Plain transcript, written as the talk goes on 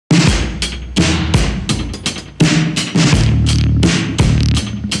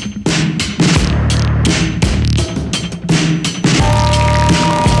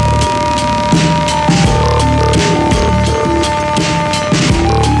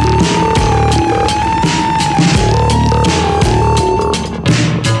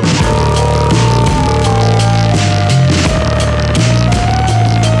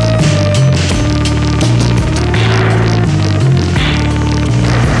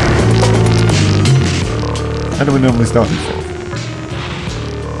How do we normally start these things?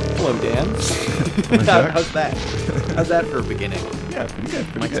 Hello, Dan. How's that? How's that for a beginning? Yeah, pretty good.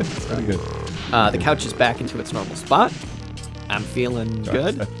 Pretty good. The couch is back into its normal spot. I'm feeling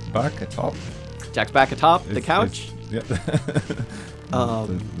good. Back atop. Jack's back atop the couch. Yeah. The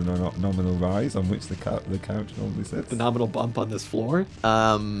nominal rise on which the couch normally sits. The nominal bump on this floor.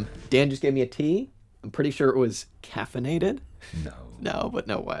 Dan just gave me a tea. I'm pretty sure it was caffeinated. No. No, but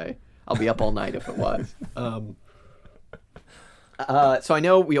no way. I'll be up all night if it was. So I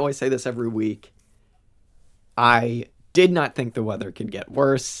know we always say this every week. I did not think the weather could get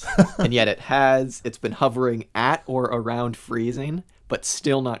worse, and yet it has. It's been hovering at or around freezing, but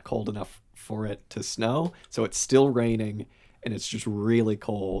still not cold enough for it to snow. So it's still raining, and it's just really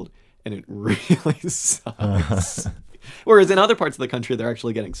cold, and it really sucks. Whereas in other parts of the country, they're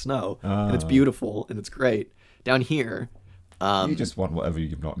actually getting snow, and it's beautiful, and it's great. Down here... you just want whatever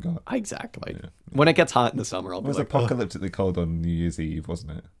you've not got. Exactly. Yeah. When it gets hot in the summer, I'll be like... It was apocalyptically cold on New Year's Eve,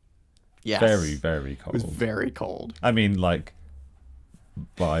 wasn't it? Yes. Very, very cold. It was very cold. I mean, like,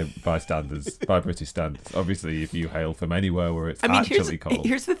 by standards, by British standards. Obviously, if you hail from anywhere where it's actually cold.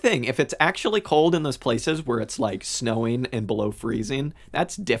 Here's the thing. If it's actually cold in those places where it's, like, snowing and below freezing,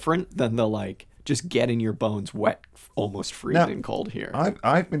 that's different than the, like, just getting your bones wet, almost freezing cold here.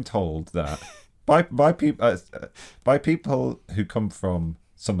 I've been told that... By people who come from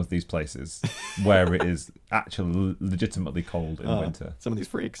some of these places where it is actually legitimately cold in winter. Some of these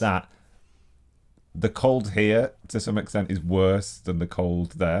freaks. That the cold here, to some extent, is worse than the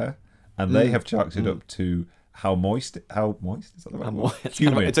cold there. And they have chalked it up to how moist is that the right word?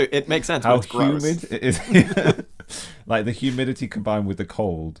 Humid. It makes sense. How it's gross. humid it is. Like the humidity combined with the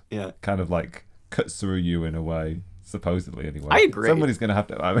cold kind of like cuts through you in a way. Supposedly, anyway. I agree. Somebody's going to have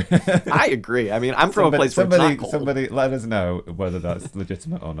to... I mean, I agree. I mean, I'm from a place where it's not cold. Somebody let us know whether that's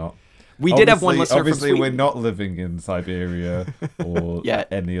legitimate or not. We did have one listener from Obviously, Sweden. we're not living in Siberia or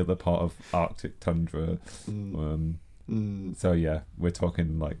any other part of Arctic tundra. So, yeah, we're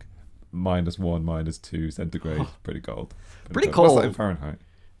talking like -1, -2 centigrade. Pretty cold. Pretty cold. What's that in Fahrenheit?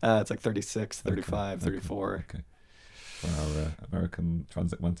 It's like 36, 35, 34. Okay. For our American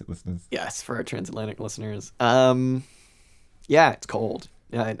transatlantic listeners. Yes, for our transatlantic listeners. Yeah, it's cold.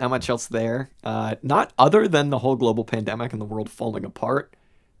 Yeah, not much else there. Not other than the whole global pandemic and the world falling apart.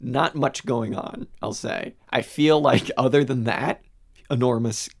 Not much going on, I'll say. I feel like other than that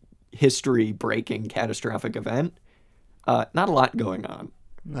enormous history-breaking catastrophic event, not a lot going on.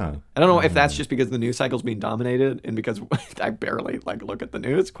 No. I don't know if that's just because the news cycle's being dominated and because I barely look at the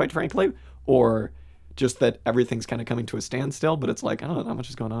news, quite frankly, or... just that everything's kind of coming to a standstill, but it's like, I don't know, not much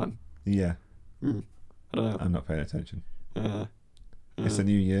is going on. Yeah. I don't know. I'm not paying attention. It's a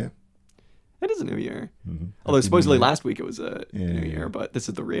new year. It is a new year. Mm-hmm. Although supposedly last week it was a new year, but this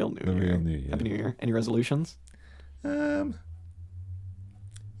is the real new year. The real new year. Happy New Year. Any resolutions? I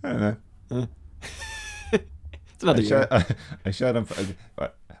don't know. It's another year. I shared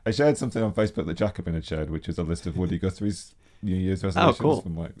something on Facebook that Jacobin had shared, which was a list of Woody Guthrie's New Year's resolutions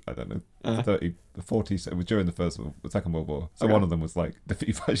from like, I don't know, 30, 40, so it was during the Second World War. So one of them was like,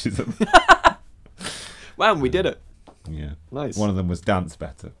 defeat fascism. Wow, we did it. Yeah. Nice. One of them was dance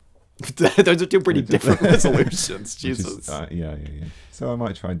better. Those are two pretty different resolutions. Jesus. Yeah. So I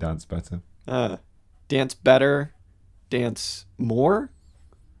might try and dance better. Dance better, dance more,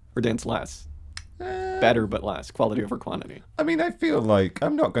 or dance less? Better but less. Quality over quantity. I mean, I feel like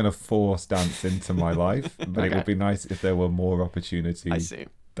I'm not going to force dance into my life, but it would be nice if there were more opportunity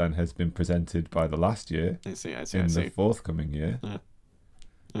than has been presented by the last year. I see. In the forthcoming year.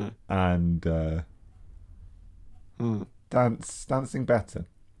 And dancing better.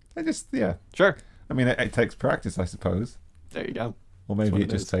 Sure. I mean, it takes practice, I suppose. There you go. Or maybe it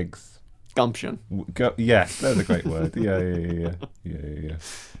just takes... gumption. Yes, that's a great word. Yeah.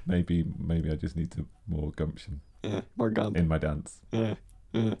 Maybe I just need more gumption. Yeah, more gump. In my dance. Yeah.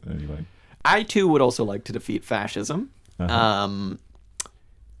 Anyway. I, too, would also like to defeat fascism. Don't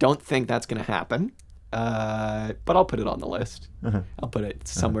think that's going to happen. But I'll put it on the list. I'll put it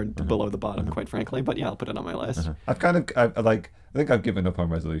somewhere below the bottom, quite frankly. But yeah, I'll put it on my list. I think I've given up on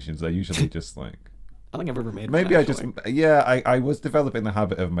resolutions. They're usually just like... I don't think I've ever made one. Maybe actually. I was developing the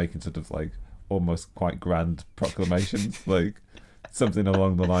habit of making sort of like almost quite grand proclamations, like something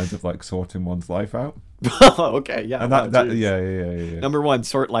along the lines of like sorting one's life out. Oh, okay, yeah. And yeah. Number 1,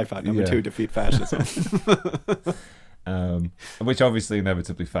 sort life out. Number 2, defeat fascism. Which obviously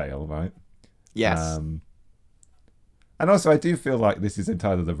inevitably fail, right? Yes. And also, I do feel like this is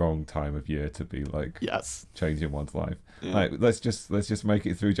entirely the wrong time of year to be like changing one's life. Yeah. Like, let's just make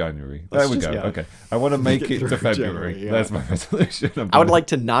it through January. There we go. Yeah. Okay, I want to make it to February. January, That's my resolution. I would like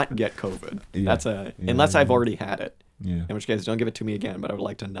to not get COVID. That's unless I've already had it. Yeah. In which case, don't give it to me again. But I would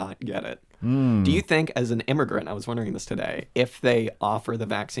like to not get it. Do you think, as an immigrant, I was wondering this today, if they offer the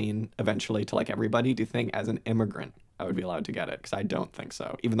vaccine eventually to like everybody, do you think, as an immigrant, I would be allowed to get it? Because I don't think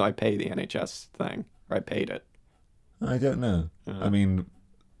so. Even though I pay the NHS thing, or I paid it. I don't know. I mean,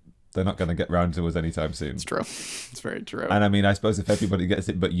 they're not going to get round to us anytime soon. It's true. It's very true. And I mean, I suppose if everybody gets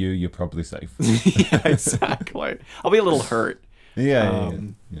it but you're probably safe. Yeah, exactly. I'll be a little hurt. Yeah.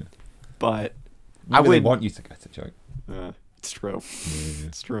 But I really want you to get it, Joe. It's true. Yeah.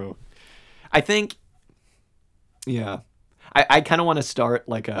 It's true. I think, I kind of want to start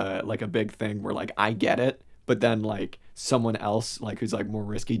like a big thing where like I get it, but then like someone else like who's like more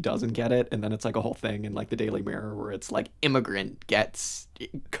risky doesn't get it, and then it's like a whole thing in like the Daily Mirror where it's like immigrant gets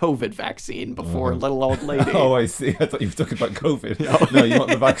COVID vaccine before little old lady. Oh, I see. I thought you were talking about COVID. No, you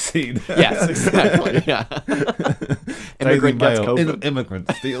want the vaccine. Yes, exactly. Yeah. Immigrant gets COVID. Immigrant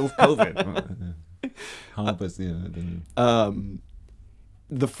steals COVID. Harbors, I don't know.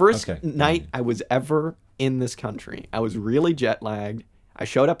 The first night I was ever in this country, I was really jet lagged. I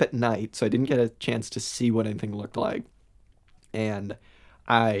showed up at night, so I didn't get a chance to see what anything looked like. And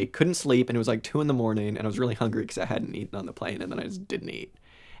I couldn't sleep, and it was like 2 a.m, and I was really hungry because I hadn't eaten on the plane, and then I just didn't eat.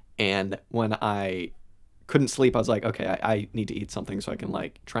 And when I couldn't sleep, I was like, okay, I need to eat something so I can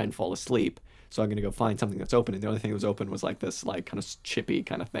like try and fall asleep. So I'm going to go find something that's open. And the only thing that was open was like this like kind of chippy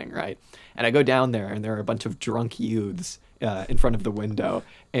kind of thing, right? And I go down there, and there are a bunch of drunk youths in front of the window.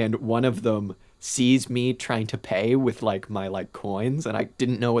 And one of them sees me trying to pay with like my like coins, and I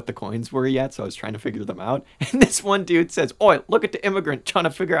didn't know what the coins were yet, so I was trying to figure them out. And this one dude says, "Oi, look at the immigrant trying to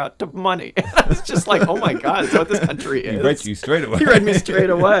figure out the money." And I was just like, "Oh my god, that's what this country is." He read you straight away. He read me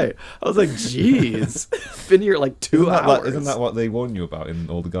straight away. I was like, "Jeez, been here like 2 hours." Isn't that what they warn you about in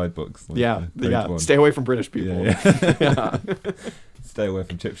all the guidebooks? Like, yeah. Stay away from British people. Yeah. Stay away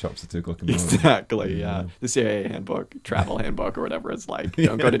from chip shops at 2 o'clock in the morning. Exactly. Yeah. The CIA handbook, travel handbook, or whatever it's like.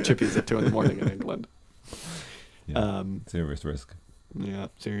 Don't go to Chippies at 2 a.m. in England. Yeah. Serious risk. Yeah,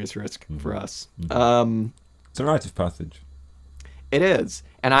 serious risk for us. Mm-hmm. It's a rite of passage. It is.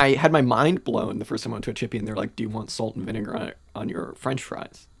 And I had my mind blown the first time I went to a Chippy, and they're like, "Do you want salt and vinegar on your French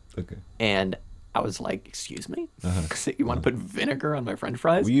fries?" Okay. And I was like, "Excuse me? You want to put vinegar on my French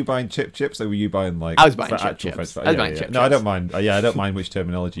fries?" Were you buying chips, or were you buying like? I was buying chips. I was buying chips. No, I don't mind. I don't mind which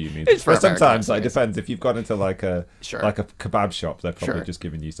terminology you mean. But sometimes it depends. If you've gone into like a kebab shop, they're probably just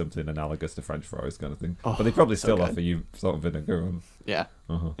giving you something analogous to French fries kind of thing. Oh, but they probably still offer you salt and vinegar on. Yeah.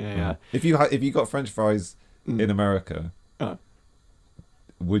 Yeah. If you got French fries in America,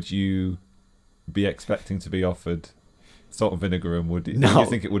 would you be expecting to be offered salt and vinegar, and would you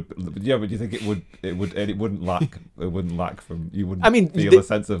think it would? Yeah, but do you think it wouldn't lack from you wouldn't feel a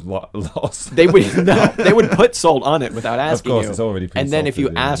sense of loss? They would put salt on it without asking. Of course, you. It's already pre-salted. And then if you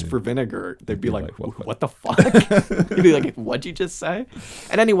asked for vinegar, they'd be like, "What the fuck?" You'd be like, "What'd you just say?"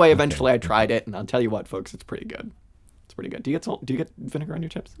 And anyway, eventually I tried it, and I'll tell you what, folks, it's pretty good. It's pretty good. Do you get salt? Do you get vinegar on your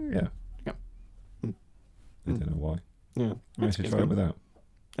chips? Yeah. I don't know why. Yeah, I should try it without.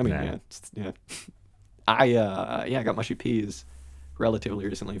 I mean, yeah. I got mushy peas relatively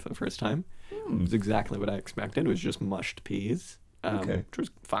recently for the first time. It was exactly what I expected. It was just mushed peas, which was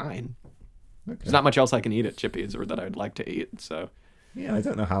fine. Okay. There's not much else I can eat at Chippies or that I'd like to eat. So yeah, I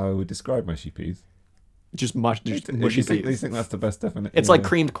don't know how I would describe mushy peas. Just mushy peas. Do you think that's the best definition? It's like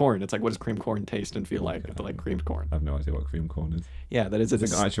creamed corn. It's like, what does creamed corn taste and feel like? It's like creamed corn. I have no idea what creamed corn is. Yeah, that is a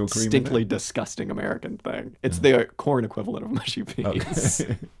distinctly disgusting American thing. It's the corn equivalent of mushy peas.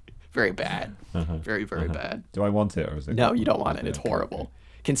 Okay. Very bad. Very, very bad. Do I want it, or is it? No, you don't want it. It's horrible. Okay.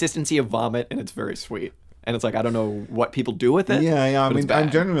 Consistency of vomit, and it's very sweet. And it's like, I don't know what people do with it. Yeah. I mean, I'm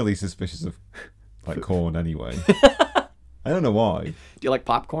generally suspicious of like corn anyway. I don't know why. Do you like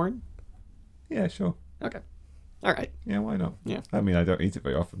popcorn? Yeah, sure. Okay. All right. Yeah, why not? Yeah. I mean, I don't eat it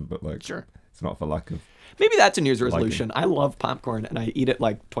very often, but like, sure, it's not for lack of. Maybe that's a New Year's resolution. I love popcorn, and I eat it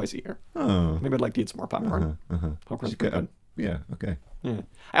like twice a year. Oh. Maybe I'd like to eat some more popcorn. Popcorn's pretty good. Yeah. Okay. Yeah.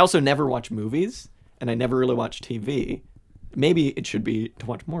 I also never watch movies, and I never really watch TV. Maybe it should be to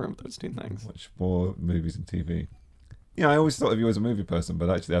watch more of those two things. Watch more movies and TV. Yeah, I always thought of you as a movie person, but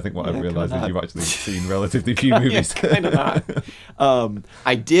actually, I think what I've realised is you've actually seen relatively few movies. Kind of not.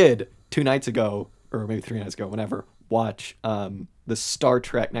 I did 2 nights ago, or maybe 3 nights ago, whenever, watch the Star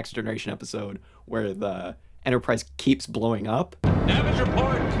Trek Next Generation episode where the Enterprise keeps blowing up. Damage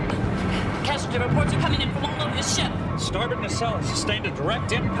report. Casualty reports are coming in from all over the ship. Starboard nacelle has sustained a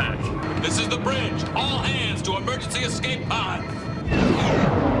direct impact. This is the bridge. All hands to emergency escape pod.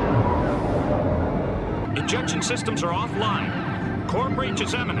 Ejection systems are offline. Core breach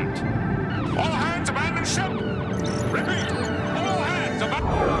is imminent. All hands abandon ship. Repeat. All hands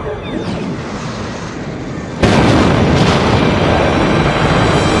abandon.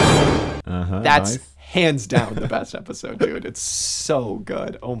 That's nice. hands down the best episode, dude. It's so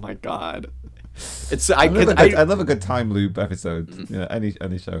good. Oh my god. It's I love a good time loop episode. Yeah,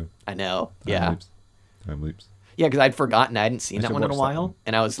 any show. I know. Time Yeah. Loops. Time loops. Yeah, because I'd forgotten I hadn't seen that one in a while,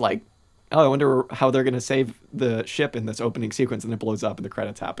 and I was like, "Oh, I wonder how they're gonna save the ship in this opening sequence," and it blows up, and the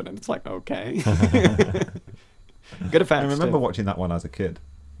credits happen, and it's like, okay. Good effects. I remember too. watching that one as a kid.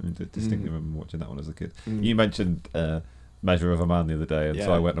 I distinctly remember watching that one as a kid. You mentioned Measure of a Man the other day, and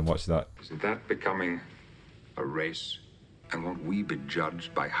so I went and watched that. Isn't that becoming a race? And won't we be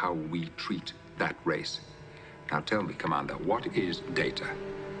judged by how we treat that race? Now tell me, Commander, what is data?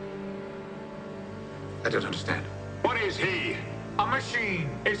 I don't understand. What is he? A machine.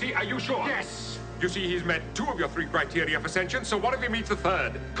 Is he? Are you sure? Yes. You see, he's met 2 of your 3 criteria for sentience, so what if he meets the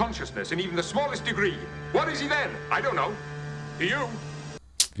 3rd? Consciousness in even the smallest degree. What is he then? I don't know. Do you? A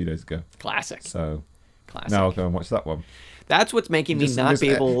few days ago. Classic. So Classic. now I'll go and watch that one. That's what's making me not be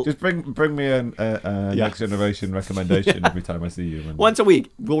able. Just bring me a Next Generation recommendation every time I see you. And... Once a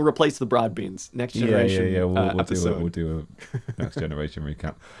week, we'll replace the broad beans. Next Generation. Yeah. We'll episode. do a Next Generation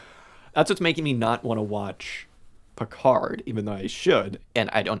recap. That's what's making me not want to watch Picard, even though I should, and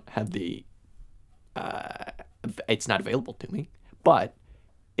I don't have the. It's not available to me. But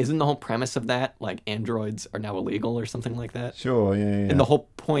isn't the whole premise of that like androids are now illegal or something like that? Sure, yeah. And the whole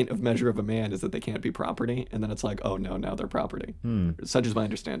point of Measure of a Man is that they can't be property, and then it's like, oh no, now they're property. Such is my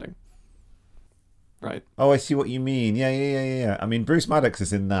understanding. Right. Oh, I see what you mean. Yeah. I mean, Bruce Maddox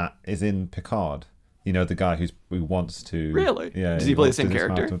is in Picard. You know, the guy who wants to. Really? Yeah. Does he play the wants to same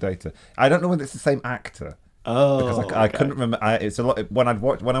character? dismantle Data. I don't know whether it's the same actor. Oh, because I couldn't remember. It's a lot. When I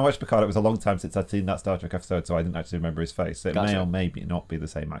watched Picard, it was a long time since I'd seen that Star Trek episode, so I didn't actually remember his face. So it may or maybe not be the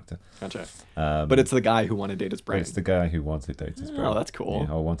same actor. Gotcha. But it's the guy who wanted Data's brain. It's the guy who wanted Data's brain. Oh, that's cool.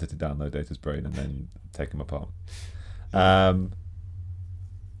 Yeah, I wanted to download Data's brain and then take him apart. Yeah.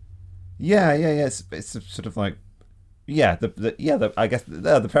 It's sort of like, I guess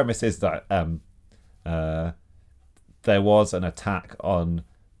the premise is that there was an attack on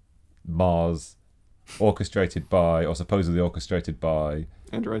Mars, orchestrated by, or supposedly orchestrated by,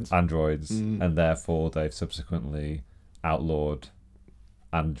 androids, and therefore they've subsequently outlawed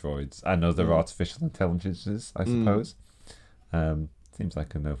androids and other artificial intelligences, I suppose. Seems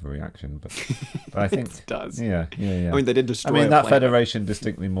like an overreaction, but I think it does. Yeah. I mean, they did destroy. I mean, that planet. Federation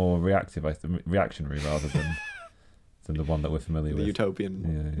distinctly more reactionary rather than the one that we're familiar with.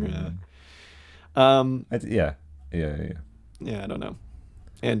 Utopian. Yeah. Yeah, I don't know.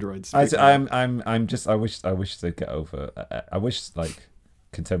 Androids. I wish they'd get over. I wish like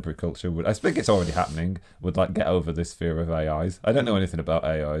contemporary culture would. I think it's already happening. Would like get over this fear of AIs. I don't know anything about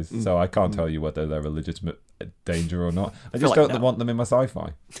AIs, so I can't tell you whether they're a legitimate danger or not. I just don't want them in my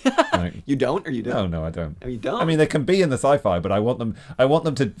sci-fi. Like, you don't, or you don't? No, I don't. Oh, you don't. I mean, they can be in the sci-fi, but I want them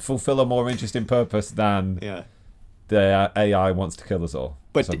to fulfill a more interesting purpose than the AI wants to kill us all.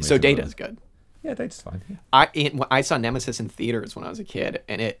 But so Data's good. Yeah, Data's fine. Yeah. I saw Nemesis in theaters when I was a kid,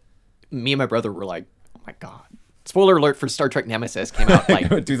 and me and my brother were like, "Oh my god!" Spoiler alert for Star Trek Nemesis came out like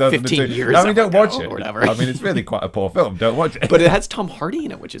 15 years I mean, don't watch it. Or whatever. I mean, it's really quite a poor film. Don't watch it. But it has Tom Hardy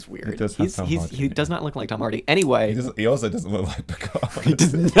in it, which is weird. It does have Tom Hardy. He does not look like Tom Hardy. Anyway, he also doesn't look like Picard. He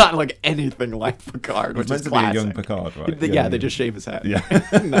does not look anything like Picard, which is classic. Meant to be a young Picard, right? Yeah, they just shave his head. Yeah,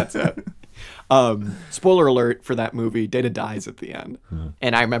 and that's it. Spoiler alert for that movie: Data dies at the end,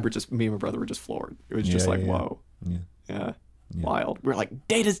 and I remember just me and my brother were just floored. It was just like, whoa, yeah. Wild. We were like,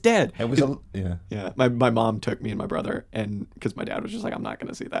 Data's dead. It was yeah. My mom took me and my brother, and because my dad was just like, I'm not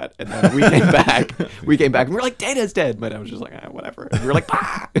gonna see that. And then we came back. And we were like, Data's dead. My dad was just like, whatever. And we were like,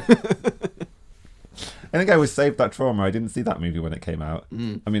 bah! I think I was saved that trauma. I didn't see that movie when it came out.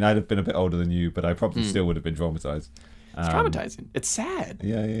 I mean, I'd have been a bit older than you, but I probably still would have been traumatized. It's traumatizing. It's sad.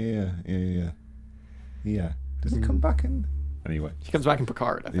 Yeah. Does he come back in? Anyway, he comes back in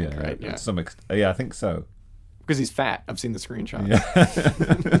Picard, I think, right? Yeah. Some yeah, I think so. Because he's fat. I've seen the screenshot.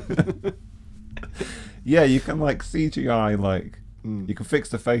 Yeah. Yeah, you can like CGI, like you can fix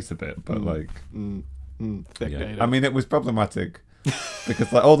the face a bit, but like thick data. I mean, it was problematic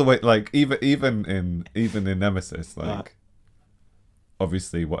because like all the way, like even in Nemesis, like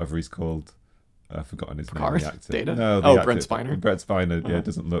obviously whatever he's called, I've forgotten his name. The actor. Data? No, the actor. Brent Spiner. Brent Spiner,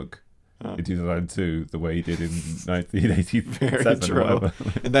 doesn't look in 2002 the way he did in 1987 Very true. or whatever.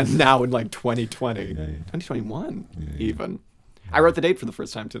 And then now in like 2020, Yeah. 2021 even. I wrote the date for the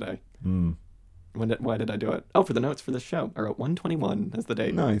first time today. Why did I do it? Oh, for the notes for this show. I wrote 121 as the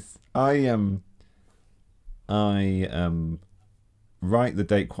date. Nice. I write the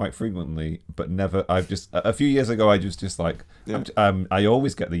date quite frequently, but never. I've just a few years ago I just like I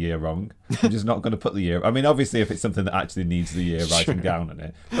always get the year wrong. I'm just not going to put the year. I mean, obviously, if it's something that actually needs the year writing down on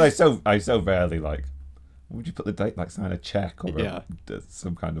it, but I so rarely like. Would you put the date, like sign a check or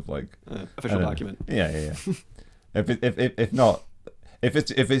some kind of like official document? Yeah. If not, if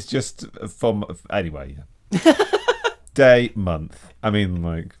it's just from anyway, day, month. I mean,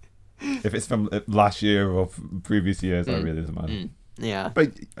 like if it's from last year or previous years, that really doesn't matter. Yeah,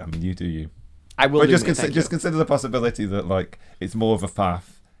 but I mean, you do you. I will. But just consider the possibility that like it's more of a faff.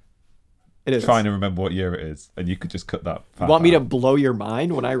 It is trying to remember what year it is, and you could just cut that. You want me to blow your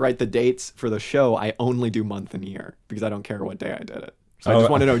mind? When I write the dates for the show, I only do month and year because I don't care what day I did it. So I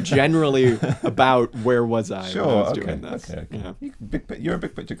just want to know generally about where was I when I was doing this. Okay. Yeah. You're a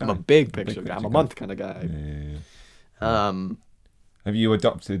big picture guy. I'm a big picture guy. I'm a month kind of guy. Yeah. Have you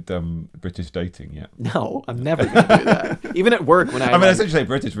adopted British dating yet? No, I'm never going to do that. Even at work when I mean, essentially,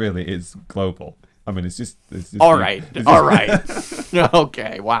 British really is global. I mean, it's just all right.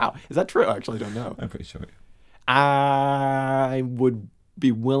 Okay, wow. Is that true? I actually don't know. I'm pretty sure. I would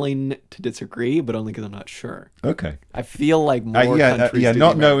be willing to disagree, but only because I'm not sure. Okay. I feel like more countries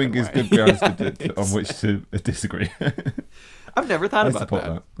not knowing is good grounds on which to disagree. I've never thought about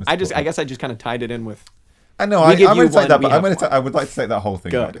that. I guess I just kind of tied it in with. I know. I'm going to take that, but I would like to take that whole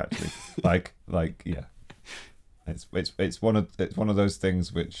thing back. Actually, like, yeah. It's one of those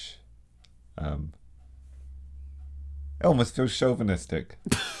things which, it almost feels chauvinistic.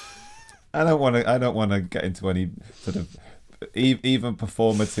 I don't want to get into any sort of even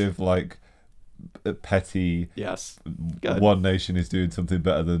performative like petty. Yes. One nation is doing something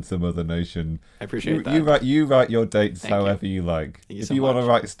better than some other nation. I appreciate that. You write your dates however you like. Thank you if so you much. want to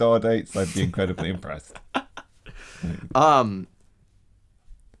write star dates, I'd be incredibly impressed.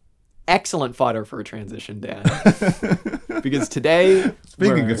 Excellent fodder for a transition, Dan. Because today,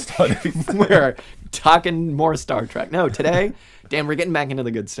 speaking of Star dates, we're talking more Star Trek. No, today, Dan, we're getting back into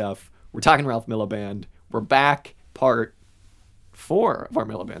the good stuff. We're talking Ralph Miliband. We're back, part 4 of our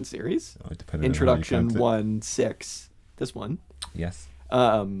Miliband series. Introduction 1-6. This one. Yes.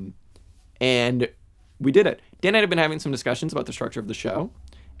 And we did it. Dan and I have been having some discussions about the structure of the show.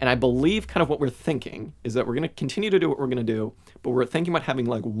 And I believe kind of what we're thinking is that we're going to continue to do what we're going to do, but we're thinking about having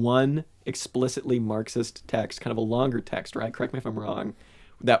like one explicitly Marxist text, kind of a longer text, right? Correct me if I'm wrong,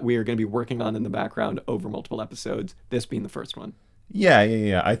 that we are going to be working on in the background over multiple episodes, this being the first one.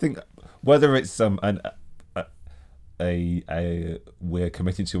 Yeah. I think whether it's we're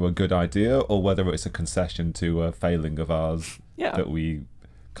committing to a good idea or whether it's a concession to a failing of ours that we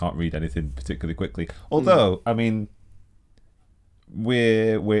can't read anything particularly quickly. Although, I mean,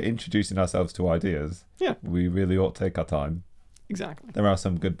 we're introducing ourselves to ideas. Yeah. We really ought to take our time. Exactly. There are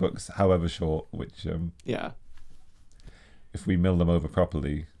some good books, however short, which if we mill them over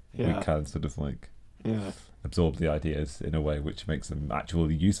properly, we can sort of like absorb the ideas in a way which makes them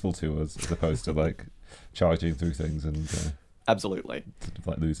actually useful to us, as opposed to like charging through things and absolutely sort of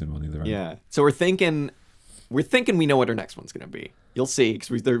like losing money there. Yeah. So we're thinking we know what our next one's going to be. You'll see,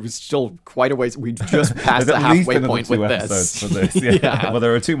 because there was still quite a ways. We just passed the halfway point with this. For this. Yeah. Well,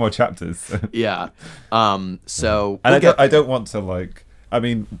 there are 2 more chapters. Yeah. So and I don't want to like. I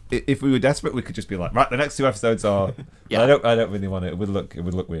mean, if we were desperate, we could just be like, right, the next 2 episodes are. I don't really want it. It would look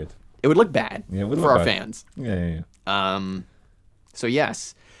weird. It would look bad. Yeah, it would for look our bad. fans. Yeah. So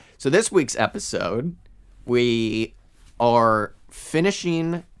yes. So this week's episode, we are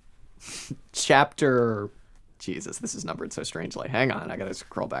finishing chapter. Jesus, this is numbered so strangely. Hang on, I gotta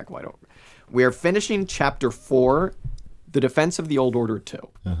scroll back wide over. We are finishing chapter 4, The Defense of the Old Order 2.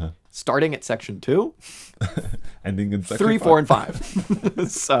 Starting at section 2. Ending in section 3, 4, and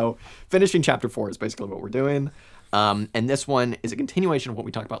 5. So finishing chapter 4 is basically what we're doing. And this one is a continuation of what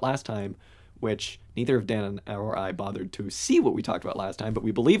we talked about last time, which neither of Dan or I bothered to see what we talked about last time, but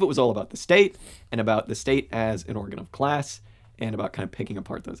we believe it was all about the state and about the state as an organ of class, and about kind of picking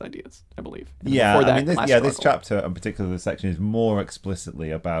apart those ideas, I believe. And this chapter, and particularly this section, is more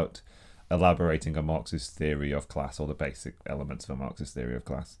explicitly about elaborating a Marxist theory of class, or the basic elements of a Marxist theory of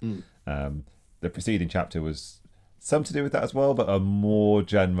class. The preceding chapter was some to do with that as well, but a more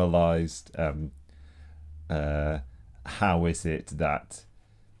generalized how is it that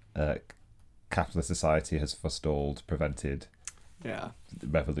capitalist society has prevented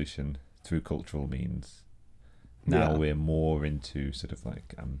revolution through cultural means. Now we're more into sort of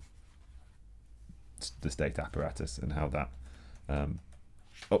like the state apparatus and how that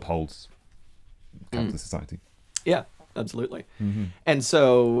upholds capitalist society. Yeah, absolutely. And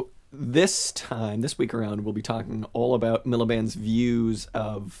so this week around, we'll be talking all about Miliband's views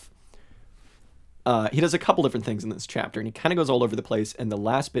of... he does a couple different things in this chapter, and he kind of goes all over the place, and the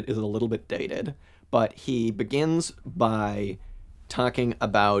last bit is a little bit dated, but he begins by talking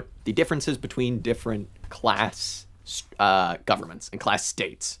about the differences between different class governments and class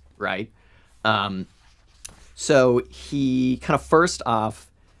states, right? So he kind of first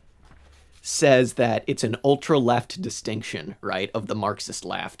off says that it's an ultra-left distinction, right, of the Marxist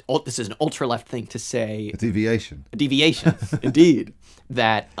left. This is an ultra-left thing to say. A deviation. A deviation, indeed.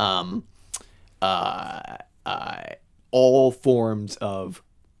 That all forms of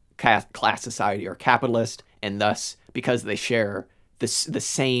class society are capitalist, and thus, because they share the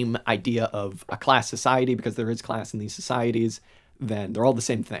same idea of a class society, because there is class in these societies, then they're all the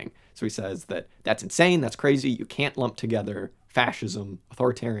same thing. So he says that that's insane, that's crazy, you can't lump together fascism,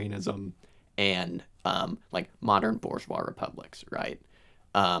 authoritarianism, and like modern bourgeois republics, right?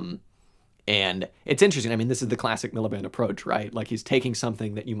 And it's interesting. I mean, this is the classic Miliband approach, right? Like he's taking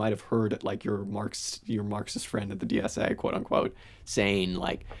something that you might have heard at like your Marxist friend at the DSA, quote unquote, saying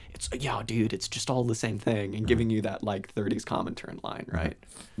like, it's dude, it's just all the same thing, and giving you that like 30s Comintern line, right?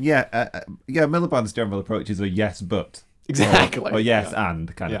 Yeah, Miliband's general approach is a yes but. Exactly. Or yes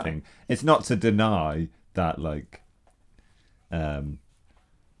and kind of thing. It's not to deny that like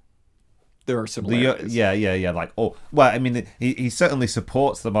there are similarities. Like, I mean, he certainly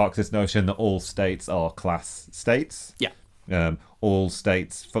supports the Marxist notion that all states are class states. Yeah. All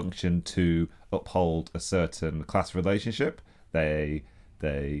states function to uphold a certain class relationship. They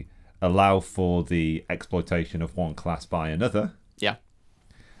allow for the exploitation of one class by another. Yeah.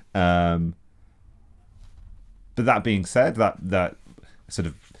 But that being said, that sort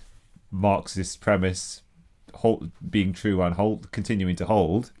of Marxist premise being true and continuing to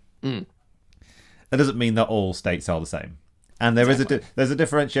hold, that doesn't mean that all states are the same. And there's a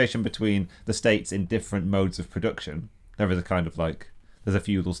differentiation between the states in different modes of production. There is a kind of like, there's a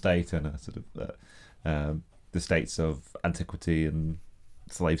feudal state and a sort of the states of antiquity and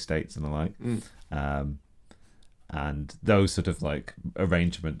slave states and the like. And those sort of like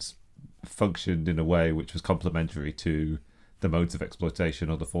arrangements functioned in a way which was complementary to the modes of exploitation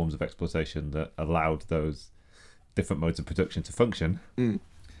or the forms of exploitation that allowed those different modes of production to function.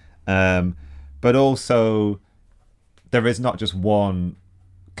 But also, there is not just one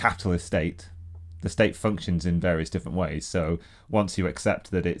capitalist state. The state functions in various different ways. So once you accept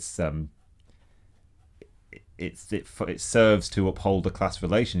that it serves to uphold a class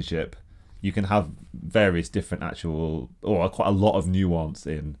relationship, you can have various different quite a lot of nuance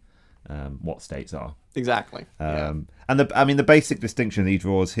in what states are. Exactly. And the basic distinction that he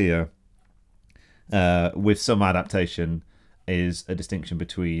draws here, with some adaptation, is a distinction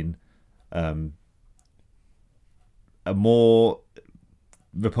between a more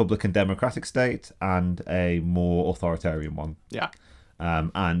republican democratic state and a more authoritarian one. Yeah.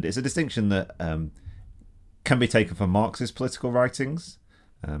 And it's a distinction that can be taken from Marx's political writings,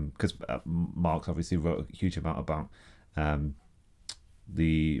 because Marx obviously wrote a huge amount about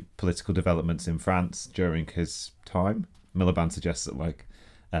the political developments in France during his time. Miliband suggests that like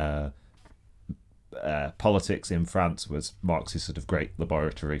politics in France was Marx's sort of great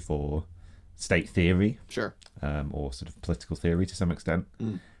laboratory for state theory, sure, or sort of political theory to some extent.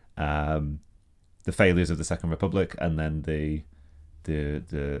 The failures of the Second Republic, and then the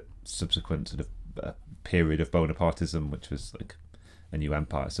subsequent sort of period of Bonapartism, which was like a new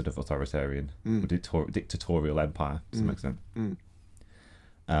empire, sort of authoritarian, dictatorial empire to some extent.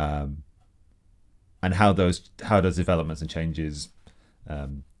 And how those developments and changes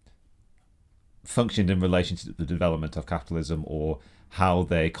functioned in relation to the development of capitalism, or how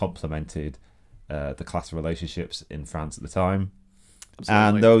they complemented the class relationships in France at the time. Absolutely.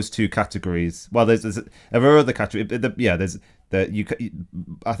 And those two categories. Well, there's other category.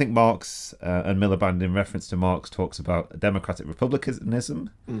 I think Marx and Miliband, in reference to Marx, talks about democratic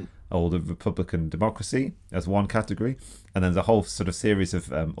republicanism or the republican democracy as one category, and then there's a whole sort of series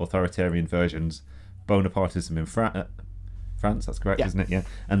of authoritarian versions. Bonapartism in France, that's correct, isn't it? Yeah,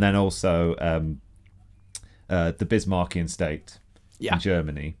 and then also the Bismarckian state in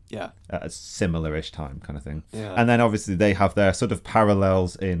Germany, at a similar-ish time kind of thing. Yeah. And then obviously they have their sort of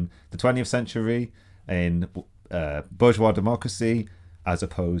parallels in the 20th century in bourgeois democracy, as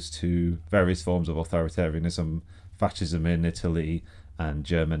opposed to various forms of authoritarianism, fascism in Italy and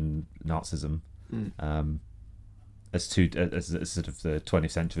German Nazism, as sort of the 20th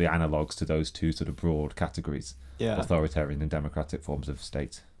century analogues to those two sort of broad categories, authoritarian and democratic forms of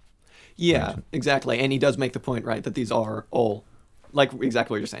state. Yeah, exactly. And he does make the point, right, that these are all, like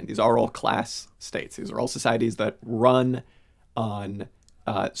exactly what you're saying, these are all class states. These are all societies that run on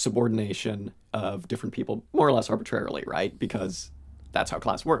subordination of different people, more or less arbitrarily, right? Because that's how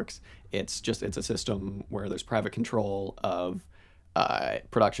class works. It's a system where there's private control of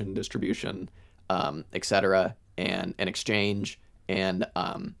production, distribution, etc., and an exchange. And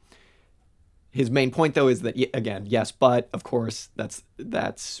his main point, though, is that, again, yes, but of course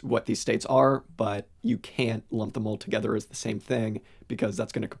that's what these states are, but you can't lump them all together as the same thing, because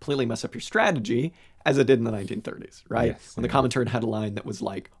that's going to completely mess up your strategy, as it did in the 1930s, right? Yes, when the Comintern had a line that was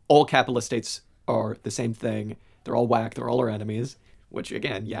like, all capitalist states are the same thing, they're all whack, they're all our enemies, which,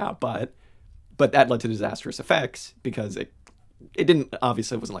 again, yeah, but that led to disastrous effects, because it didn't,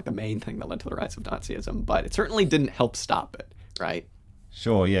 obviously, it wasn't like the main thing that led to the rise of Nazism, but it certainly didn't help stop it, right?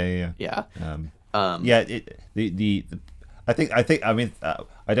 Sure. Yeah. Yeah. I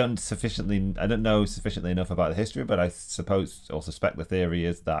don't know sufficiently enough about the history, but I suppose or suspect the theory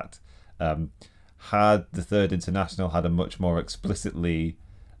is that had the Third International had a much more explicitly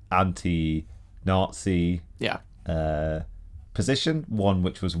anti-Nazi position, one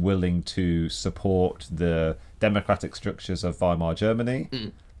which was willing to support the democratic structures of Weimar Germany,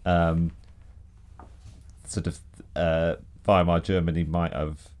 Weimar Germany might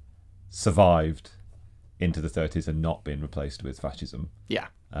have survived into the 30s and not been replaced with fascism. Yeah.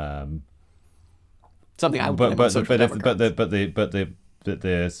 Something I would but the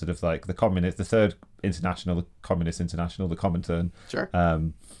sort of like the communist, the Third International, the Communist International, the Comintern, sure,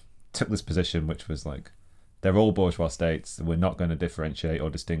 took this position which was like, they're all bourgeois states. We're not going to differentiate or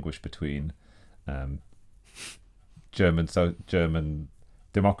distinguish between German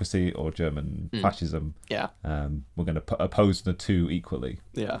democracy or German fascism. Yeah. We're going to oppose the two equally.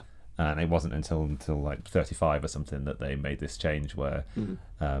 Yeah. And it wasn't until like 35 or something that they made this change where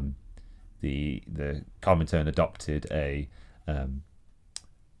the Comintern adopted a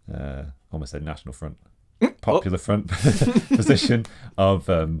almost a National Front, Popular Front position of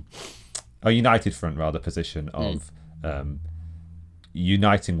a United Front rather position of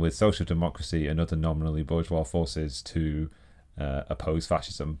uniting with social democracy and other nominally bourgeois forces to oppose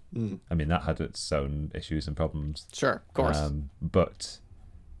fascism. I mean, that had its own issues and problems. Sure, of course. But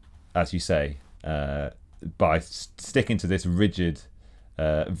as you say, by sticking to this rigid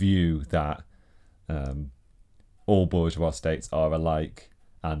view that all bourgeois states are alike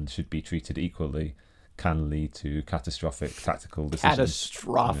and should be treated equally, can lead to catastrophic tactical decisions.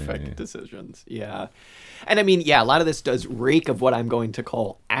 Decisions, yeah. And I mean, yeah, a lot of this does reek of what I'm going to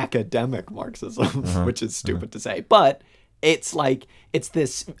call academic Marxism, which is stupid to say. But it's like, it's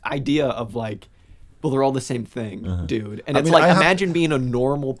this idea of like, well, they're all the same thing, dude. And imagine being a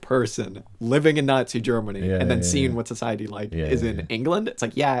normal person living in Nazi Germany and then seeing what society is in England. It's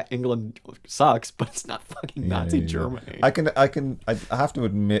like, yeah, England sucks, but it's not fucking Nazi Germany. I have to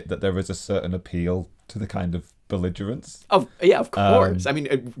admit that there is a certain appeal to the kind of belligerence. Of course. I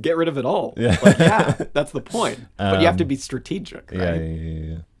mean, get rid of it all. Yeah, that's the point. But you have to be strategic, right?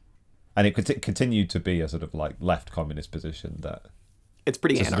 Yeah. And it continued to be a sort of like left communist position that it's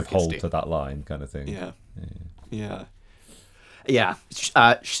pretty to sort of hold to that line kind of thing. Yeah.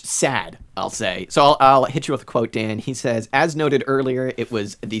 Sad, I'll say. So I'll hit you with a quote, Dan. He says, as noted earlier, it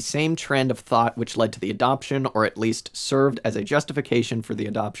was the same trend of thought which led to the adoption, or at least served as a justification for the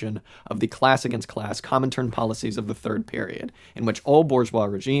adoption, of the class against class Comintern policies of the Third Period, in which all bourgeois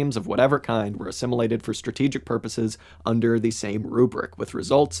regimes of whatever kind were assimilated for strategic purposes under the same rubric, with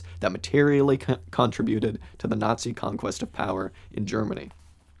results that materially contributed to the Nazi conquest of power in Germany.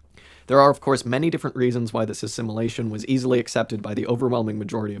 There are, of course, many different reasons why this assimilation was easily accepted by the overwhelming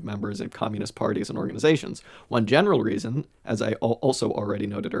majority of members of communist parties and organizations. One general reason, as I also already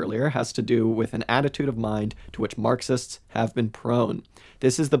noted earlier, has to do with an attitude of mind to which Marxists have been prone.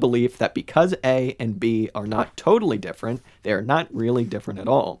 This is the belief that because A and B are not totally different, they are not really different at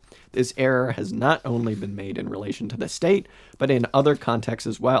all. This error has not only been made in relation to the state, but in other contexts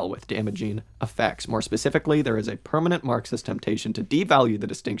as well, with damaging effects. More specifically, there is a permanent Marxist temptation to devalue the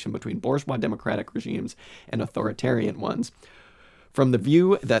distinction between bourgeois democratic regimes and authoritarian ones, from the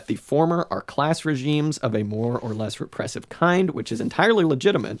view that the former are class regimes of a more or less repressive kind, which is entirely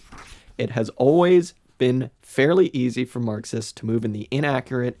legitimate. It has always been fairly easy for Marxists to move in the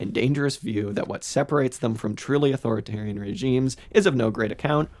inaccurate and dangerous view that what separates them from truly authoritarian regimes is of no great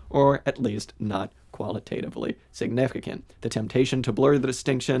account, or at least not qualitatively significant. The temptation to blur the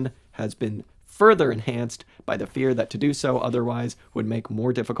distinction has been further enhanced by the fear that to do so otherwise would make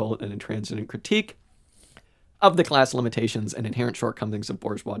more difficult an intransigent critique of the class limitations and inherent shortcomings of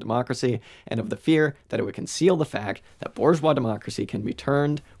bourgeois democracy, and of the fear that it would conceal the fact that bourgeois democracy can be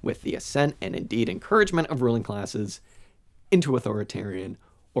turned with the assent and indeed encouragement of ruling classes into authoritarian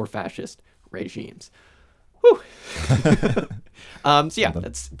or fascist regimes. Whew. So yeah,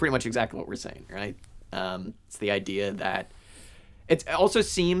 that's pretty much exactly what we're saying, right? It's the idea that it also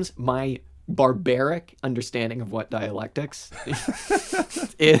seems my barbaric understanding of what dialectics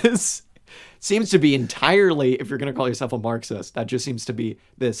is seems to be entirely, if you're going to call yourself a Marxist, that just seems to be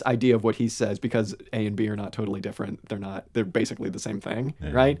this idea of what he says, because A and B are not totally different. They're basically the same thing,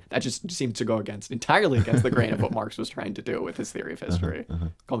 right? That just seems to go entirely against the grain of what Marx was trying to do with his theory of history.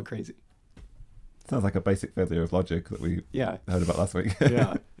 Call him crazy. Sounds like a basic failure of logic that we heard about last week.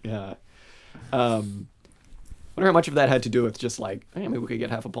 Yeah. Wonder how much of that had to do with just like, hey, maybe we could get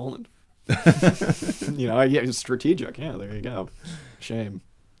half of Poland. It's strategic. Yeah, there you go. Shame.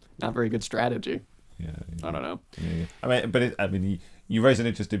 Not very good strategy. Yeah. I don't know. Yeah. You raise an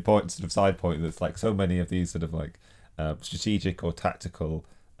interesting point, sort of side point, that's like so many of these sort of like strategic or tactical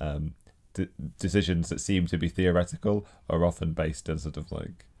decisions that seem to be theoretical are often based on sort of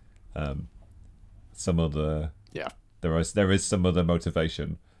like some other. Yeah. There is some other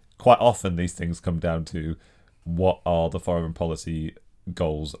motivation. Quite often, these things come down to what are the foreign policy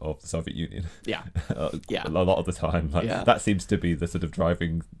goals of the Soviet Union. Yeah. A lot of the time, that seems to be the sort of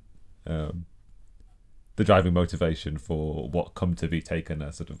driving motivation for what come to be taken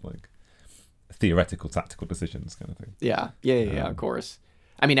as sort of like theoretical tactical decisions, kind of thing. Yeah, of course.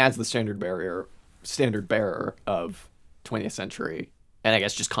 I mean, as the standard bearer of 20th century, and I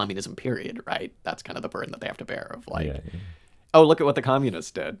guess just communism period, right? That's kind of the burden that they have to bear of like, oh, look at what the communists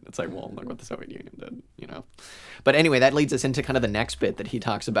did. It's like, well, look what the Soviet Union did, But anyway, that leads us into kind of the next bit that he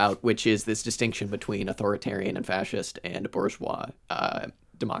talks about, which is this distinction between authoritarian and fascist and bourgeois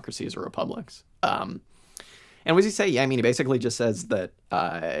democracies or republics. And what does he say? Yeah, I mean, he basically just says that,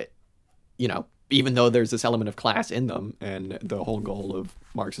 even though there's this element of class in them, and the whole goal of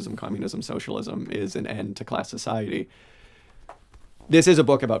Marxism, communism, socialism is an end to class society, this is a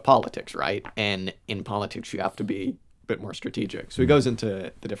book about politics, right? And in politics, you have to be bit more strategic. So he goes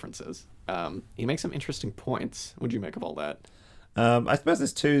into the differences. He makes some interesting points. What do you make of all that? I suppose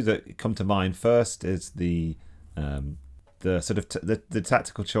there's two that come to mind. First is the sort of the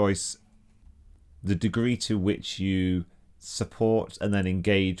tactical choice, the degree to which you support and then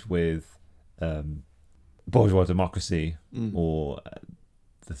engage with bourgeois democracy or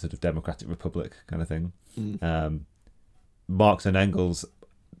the sort of democratic republic kind of thing. Marx and Engels,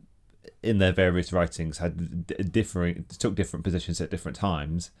 in their various writings, took different positions at different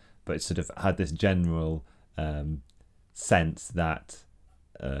times, but it sort of had this general sense that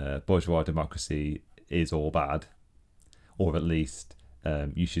bourgeois democracy is all bad, or at least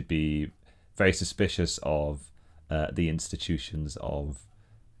you should be very suspicious of the institutions of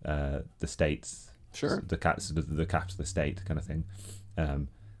the states, the capitalist state kind of thing.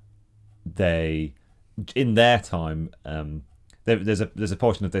 They, in their time, there's a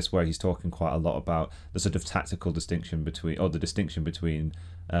portion of this where he's talking quite a lot about the sort of tactical distinction between, or the distinction between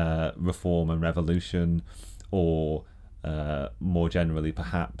reform and revolution, or more generally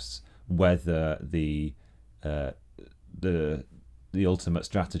perhaps whether the ultimate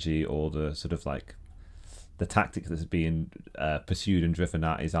strategy or the sort of like the tactic that's being pursued and driven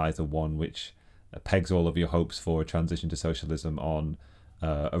at is either one which pegs all of your hopes for a transition to socialism on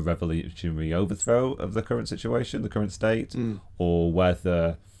a revolutionary overthrow of the current situation, the current state, or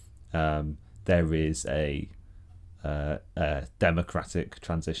whether there is a democratic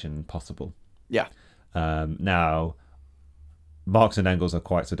transition possible. Yeah. Now, Marx and Engels are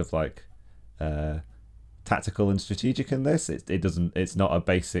quite sort of like tactical and strategic in this. It's not a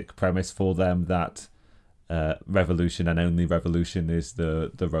basic premise for them that revolution and only revolution is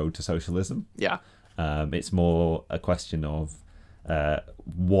the road to socialism. Yeah. It's more a question of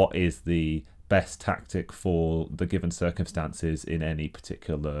what is the best tactic for the given circumstances in any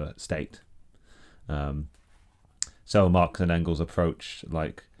particular state. So Marx and Engels approach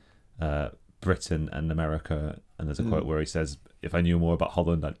like Britain and America, and there's a quote where he says, if I knew more about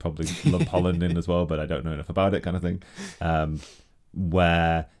Holland, I'd probably lump Holland in as well, but I don't know enough about it, kind of thing,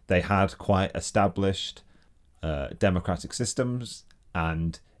 where they had quite established democratic systems,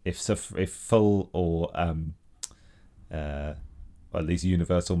 and if full or at least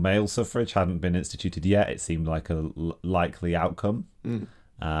universal male suffrage hadn't been instituted yet, it seemed like a likely outcome.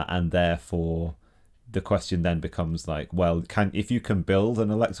 And therefore the question then becomes like, well, if you can build an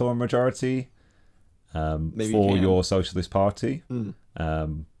electoral majority for your socialist party,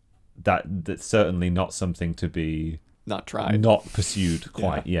 that's certainly not something to be not tried, not pursued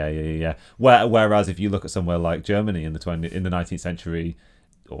quite. Yeah. Whereas if you look at somewhere like Germany in the 19th century,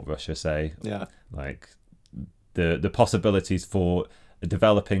 or Russia, say, like the possibilities for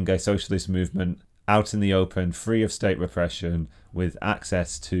developing a socialist movement out in the open, free of state repression, with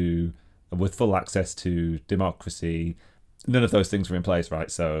full access to democracy, none of those things were in place,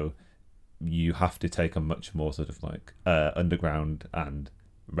 right? So you have to take a much more sort of like underground and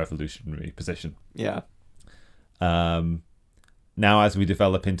revolutionary position. Yeah. Now, as we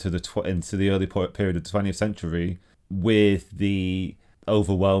develop into the early period of the 20th century, with the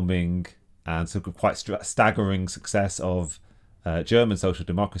overwhelming and sort of quite staggering success of German social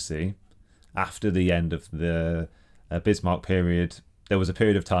democracy, after the end of the Bismarck period, there was a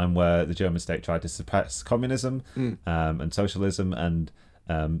period of time where the German state tried to suppress communism and socialism, and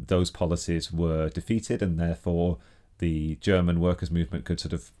those policies were defeated, and therefore the German workers' movement could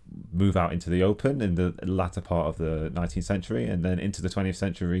sort of move out into the open in the latter part of the 19th century, and then into the 20th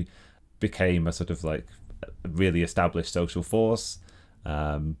century became a sort of like really established social force.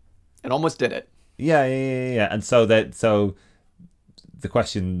 It almost did it. Yeah. And so the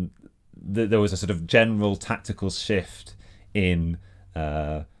question, there was a sort of general tactical shift in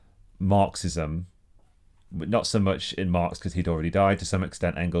Marxism, not so much in Marx because he'd already died. To some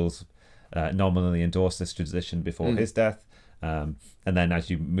extent, Engels nominally endorsed this tradition before his death, and then as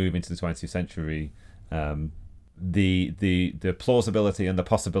you move into the 20th century, the plausibility and the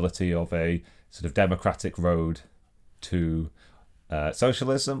possibility of a sort of democratic road to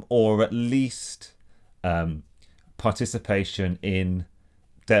socialism, or at least participation in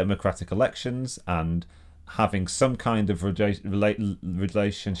democratic elections and having some kind of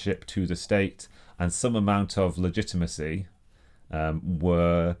relationship to the state and some amount of legitimacy,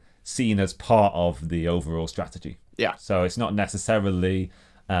 were seen as part of the overall strategy. Yeah. So it's not necessarily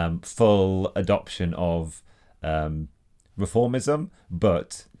full adoption of reformism,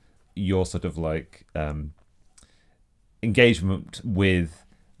 but your sort of like engagement with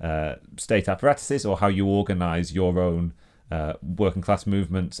state apparatuses, or how you organize your own working class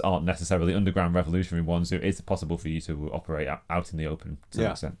movements, aren't necessarily underground revolutionary ones. It is possible for you to operate out in the open to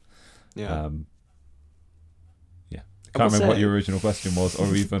some extent. Yeah. I can't remember what your original question was,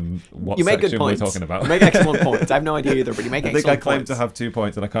 or even what you make section good points. we're talking about. You make excellent points. I have no idea either, but you make excellent points. I think I claimed to have 2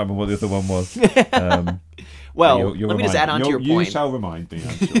 points, and I can't remember what the other one was. Well, let me just add on to your point. You shall remind me,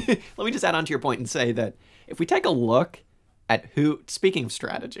 I'm sure. Let me just add on to your point and say that if we take a look at who, speaking of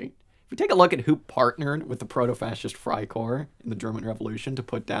strategy, if we take a look at who partnered with the proto-fascist Freikorps in the German Revolution to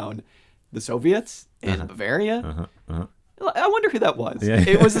put down the Soviets in Bavaria, I wonder who that was. Yeah.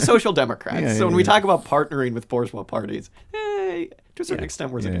 It was the Social Democrats. So when we talk about partnering with bourgeois parties, to a certain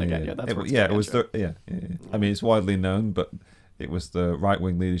extent, where's it going to get you? That's where it's gonna get you. I mean, it's widely known, but it was the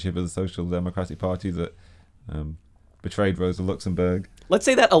right-wing leadership of the Social Democratic Party that betrayed Rosa Luxemburg. Let's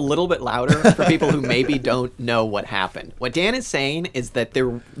say that a little bit louder for people who maybe don't know what happened. What Dan is saying is that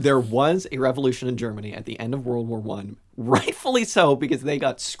there was a revolution in Germany at the end of World War I, rightfully so, because they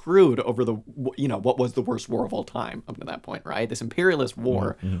got screwed over what was the worst war of all time up to that point, right? This imperialist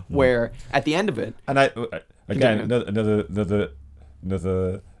war, where at the end of it, and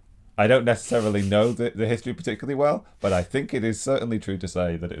another. I don't necessarily know the history particularly well, but I think it is certainly true to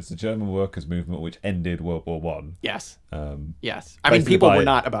say that it was the German workers' movement which ended World War One. Yes. Yes. I mean, people were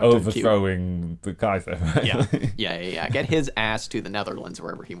not about overthrowing the Kaiser. Right? Yeah. Get his ass to the Netherlands,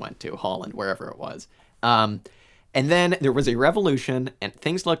 wherever he went to, Holland, wherever it was. And then there was a revolution, and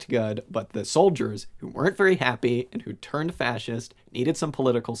things looked good, but the soldiers, who weren't very happy and who turned fascist, needed some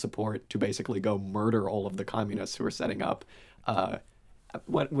political support to basically go murder all of the communists who were setting up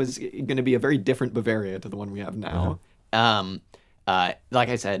what was going to be a very different Bavaria to the one we have now. Like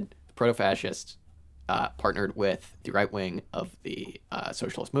I said, proto-fascists partnered with the right wing of the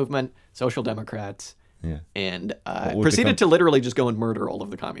socialist movement, Social Democrats, and proceeded to literally just go and murder all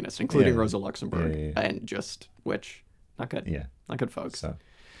of the communists, including Rosa Luxemburg, and not good. Not good, folks. So,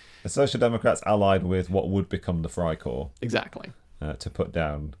 the Social Democrats allied with what would become the Freikorps. Exactly. To put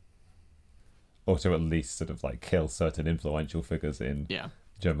down, or to at least sort of like kill certain influential figures in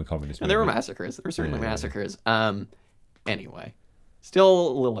German communist movement. And there were massacres. There were certainly massacres. Anyway, still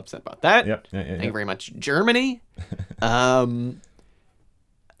a little upset about that. Thank you very much, Germany. So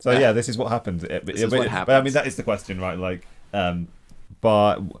this is what happened. This is what happens. But I mean, that is the question, right? Like,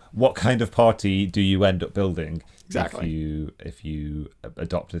 but what kind of party do you end up building if you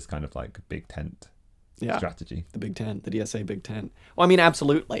adopt this kind of like big tent strategy? The big tent, the DSA big tent. Well, I mean,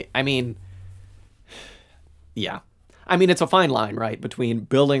 absolutely. I mean, it's a fine line, right, between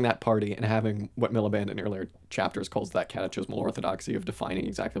building that party and having what Miliband in earlier chapters calls that catechismal orthodoxy of defining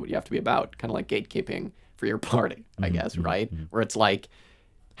exactly what you have to be about, kind of like gatekeeping for your party, I guess, right? Where it's like,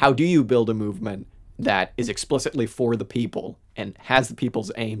 how do you build a movement that is explicitly for the people and has the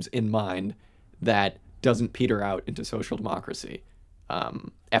people's aims in mind that doesn't peter out into social democracy?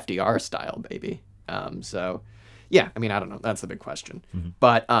 FDR style, baby. So, yeah, I mean, I don't know. That's the big question.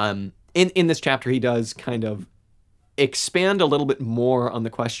 But in this chapter, he does kind of expand a little bit more on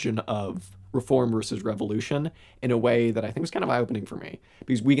the question of reform versus revolution in a way that I think was kind of eye-opening for me.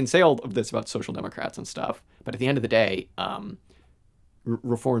 Because we can say all of this about social democrats and stuff, but at the end of the day,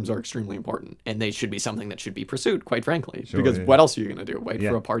 reforms are extremely important, and they should be something that should be pursued, quite frankly. Sure, because what else are you going to do? Wait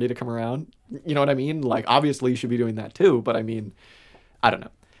for a party to come around? You know what I mean? Like, obviously you should be doing that too, but I mean, I don't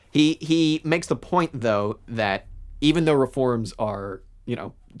know. He makes the point, though, that even though reforms are, you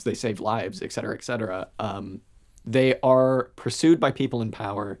know, they save lives, et cetera, they are pursued by people in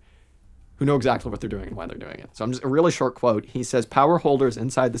power who know exactly what they're doing and why they're doing it. So I'm just a really short quote. He says, power holders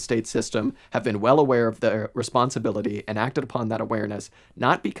inside the state system have been well aware of their responsibility and acted upon that awareness,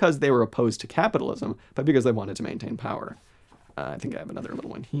 not because they were opposed to capitalism, but because they wanted to maintain power. I think I have another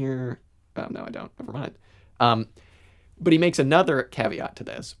little one here. No, I don't. Never mind. But he makes another caveat to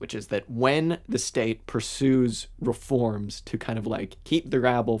this, which is that when the state pursues reforms to kind of like keep the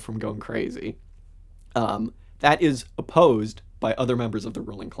rabble from going crazy, that is opposed by other members of the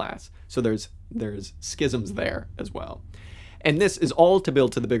ruling class. So there's schisms there as well. And this is all to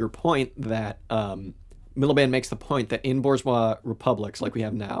build to the bigger point that Miliband makes the point that in bourgeois republics like we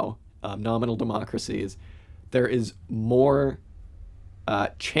have now, nominal democracies, there is more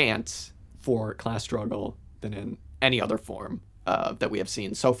chance for class struggle than in any other form that we have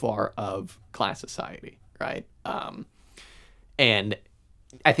seen so far of class society, right? And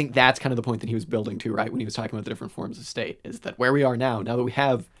I think that's kind of the point that he was building to, right, when he was talking about the different forms of state, is that where we are now that we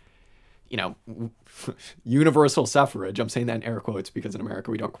have, you know, universal suffrage, I'm saying that in air quotes because in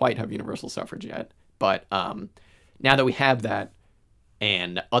America we don't quite have universal suffrage yet, but now that we have that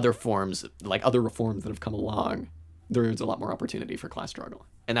and other forms, like other reforms that have come along, there is a lot more opportunity for class struggle.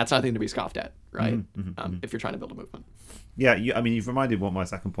 And that's nothing to be scoffed at, right? If you're trying to build a movement. Yeah, I mean, you've reminded what my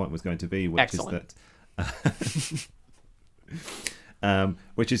second point was going to be, which Excellent. is that...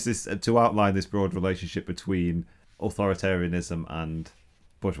 which is this to outline this broad relationship between authoritarianism and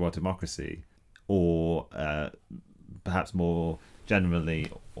bourgeois democracy, or perhaps more generally,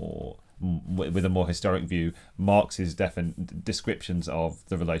 or with a more historic view, Marx's descriptions of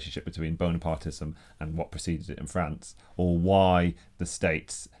the relationship between Bonapartism and what preceded it in France, or why the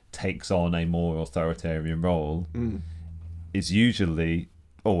state takes on a more authoritarian role, is usually,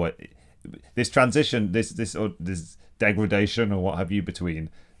 this transition, this degradation or what have you between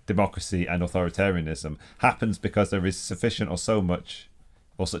democracy and authoritarianism happens because there is sufficient or so much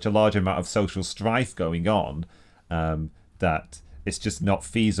or such a large amount of social strife going on that it's just not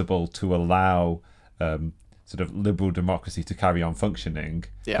feasible to allow sort of liberal democracy to carry on functioning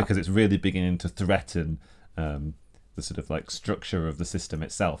because it's really beginning to threaten the sort of like structure of the system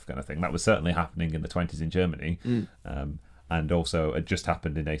itself, kind of thing. That was certainly happening in the 20s in Germany, and also it just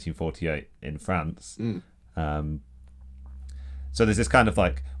happened in 1848 in France. So there's this kind of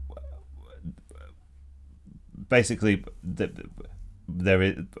like, basically, there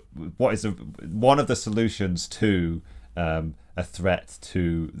is what is one of the solutions to a threat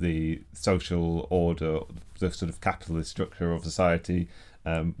to the social order, the sort of capitalist structure of society,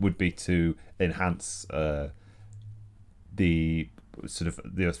 would be to enhance the sort of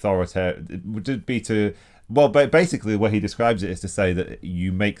the authoritarian. Would be to, well, basically the way he describes it is to say that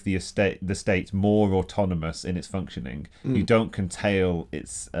you make the state more autonomous in its functioning. You don't curtail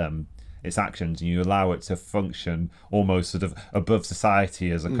its actions, and you allow it to function almost sort of above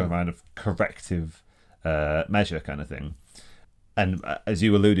society as a kind of corrective measure, kind of thing. And as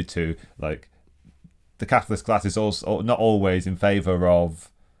you alluded to, like, the capitalist class is also not always in favour of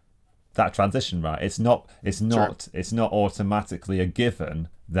that transition, right? It's not automatically a given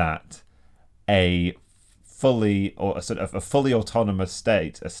that a fully autonomous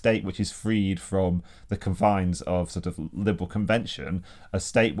state, a state which is freed from the confines of sort of liberal convention, a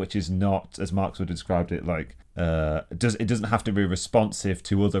state which is not, as Marx would have described it, like it doesn't have to be responsive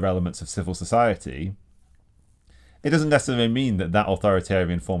to other elements of civil society. It doesn't necessarily mean that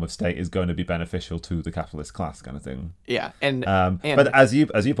authoritarian form of state is going to be beneficial to the capitalist class, kind of thing. Yeah, and but as you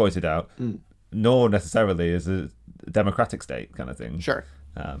pointed out, nor necessarily is a democratic state, kind of thing. Sure.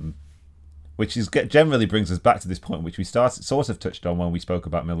 Which generally brings us back to this point, which we sort of touched on when we spoke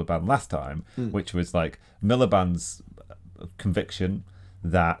about Miliband last time, which was like Miliband's conviction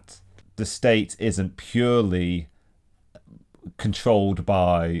that the state isn't purely controlled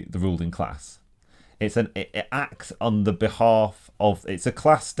by the ruling class. it acts on the behalf of, it's a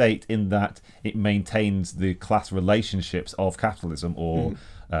class state in that it maintains the class relationships of capitalism or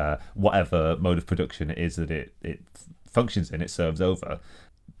whatever mode of production it is that it functions in, it serves over.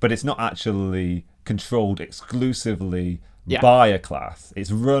 But it's not actually controlled exclusively by a class.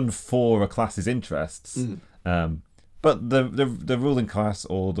 It's run for a class's interests. But the ruling class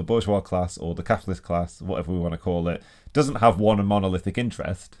or the bourgeois class or the capitalist class, whatever we want to call it, doesn't have one monolithic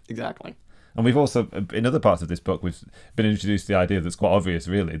interest. Exactly. And we've also, in other parts of this book, we've been introduced to the idea that's quite obvious,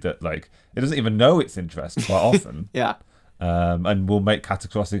 really, that like it doesn't even know its interest quite often. And will make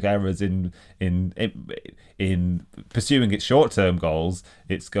catastrophic errors in pursuing its short-term goals.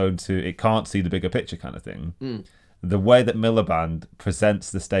 It can't see the bigger picture, kind of thing. The way that Miliband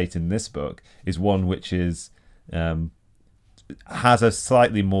presents the state in this book is one which is has a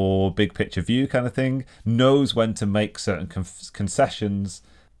slightly more big picture view, kind of thing. Knows when to make certain concessions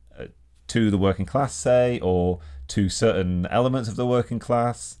to the working class, say, or to certain elements of the working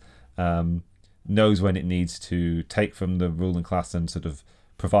class. Knows when it needs to take from the ruling class and sort of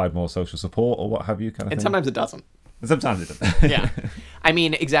provide more social support or what have you, kind of thing. And sometimes it doesn't. And sometimes it doesn't. Yeah. I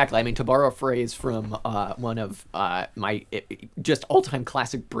mean, exactly. I mean, to borrow a phrase from one of my just all-time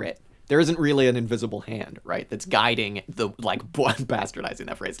classic Brit, there isn't really an invisible hand, right, that's guiding the, like, bastardizing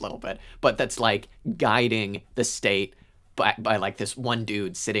that phrase a little bit, but that's, like, guiding the state by like, this one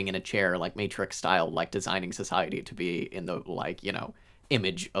dude sitting in a chair, like, Matrix style, like, designing society to be in the, like, you know,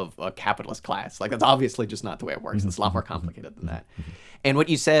 image of a capitalist class. Like, that's obviously just not the way it works. It's a lot more complicated than that. And what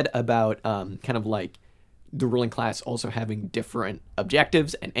you said about kind of like the ruling class also having different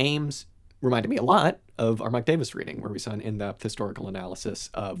objectives and aims reminded me a lot of our Mark Davis reading, where we saw an in-depth historical analysis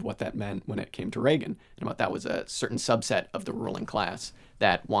of what that meant when it came to Reagan, and about that was a certain subset of the ruling class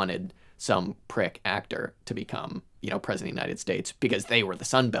that wanted some prick actor to become, you know, president of the United States because they were the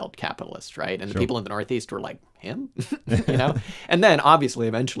Sunbelt capitalists, right? And the people in the Northeast were like, him? You know? And then, obviously,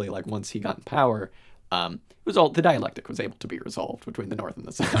 eventually, like, once he got in power, it was all, the dialectic was able to be resolved between the North and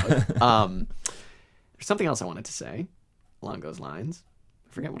the South. There's something else I wanted to say along those lines.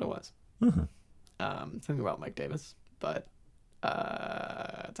 I forget what it was. Something about Mike Davis, but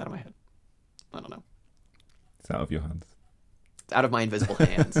it's out of my head. I don't know. It's out of your hands. It's out of my invisible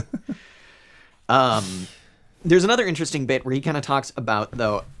hands. There's another interesting bit where he kind of talks about,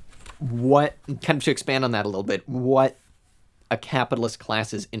 though, what, kind of to expand on that a little bit, what a capitalist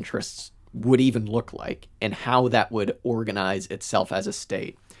class's interests would even look like and how that would organize itself as a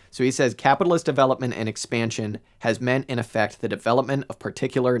state. So he says, capitalist development and expansion has meant, in effect, the development of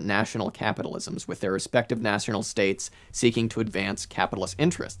particular national capitalisms with their respective national states seeking to advance capitalist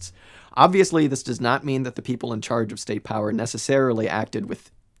interests. Obviously, this does not mean that the people in charge of state power necessarily acted with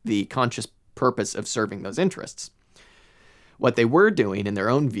the conscious purpose of serving those interests. What they were doing, in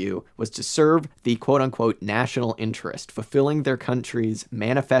their own view, was to serve the quote-unquote national interest, fulfilling their country's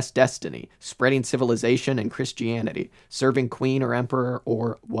manifest destiny, spreading civilization and Christianity, serving queen or emperor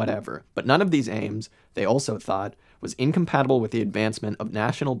or whatever. But none of these aims, they also thought, was incompatible with the advancement of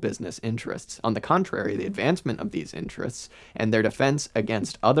national business interests. On the contrary, the advancement of these interests and their defense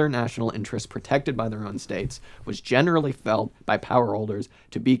against other national interests protected by their own states was generally felt by power holders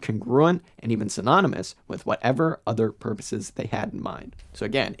to be congruent and even synonymous with whatever other purposes they had in mind. So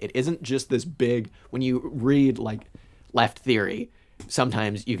again, it isn't just this big, when you read like left theory,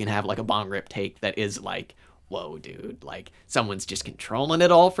 sometimes you can have like a bong rip take that is like, whoa, dude, like someone's just controlling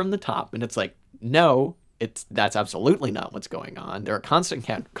it all from the top. And it's like, no, that's absolutely not what's going on. There are constant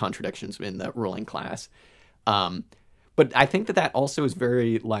contradictions in the ruling class. But I think that also is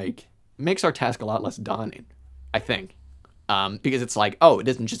very, like, makes our task a lot less daunting, I think. Because it's like, oh, it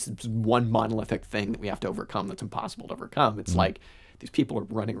isn't just one monolithic thing that we have to overcome that's impossible to overcome. It's like, these people are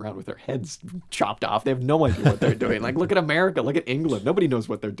running around with their heads chopped off. They have no idea what they're doing. Like, look at America, look at England. Nobody knows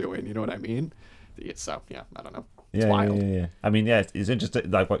what they're doing. You know what I mean? So, yeah, I don't know. It's wild. Yeah. I mean, yeah, it's interesting,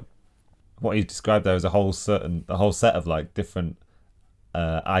 like, what you described there is a whole set of like different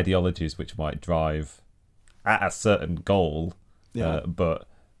ideologies which might drive at a certain goal, but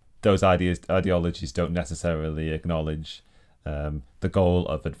those ideologies don't necessarily acknowledge the goal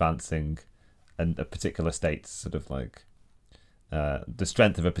of advancing a particular state's sort of like the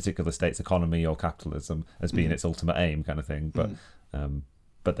strength of a particular state's economy or capitalism as being its ultimate aim, kind of thing.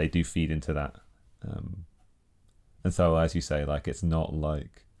 But they do feed into that, and so as you say, like it's not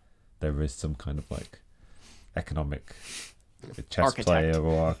like there is some kind of like economic chess player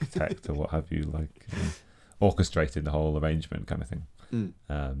or architect or what have you, like orchestrating the whole arrangement, kind of thing. And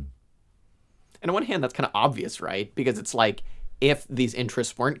on one hand, that's kind of obvious, right? Because it's like, if these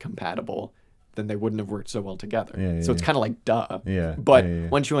interests weren't compatible, then they wouldn't have worked so well together. So it's kind of like, duh. But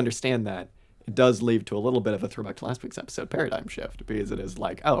once you understand that, does lead to a little bit of a throwback to last week's episode paradigm shift, because it is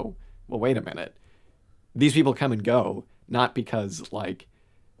like, oh, well, wait a minute. These people come and go, not because like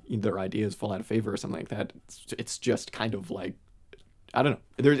their ideas fall out of favor or something like that. It's just kind of like, I don't know.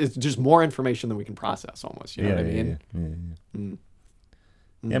 It's just more information than we can process almost. You know what I mean?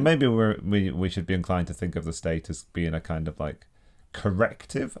 Yeah, maybe we should be inclined to think of the state as being a kind of like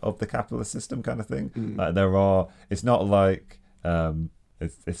corrective of the capitalist system kind of thing. Like it's not like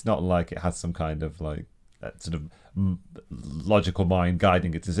it's not like it has some kind of like sort of logical mind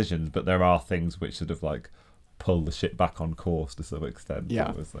guiding its decisions, but there are things which sort of like pull the shit back on course to some extent. Yeah.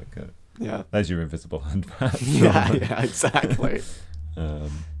 So it was like there's your invisible hand, perhaps. yeah, exactly. Well,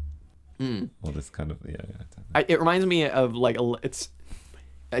 this kind of it reminds me of like it's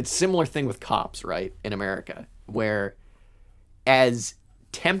a similar thing with cops, right, in America, where as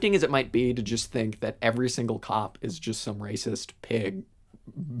tempting as it might be to just think that every single cop is just some racist pig,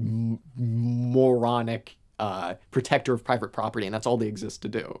 moronic protector of private property, and that's all they exist to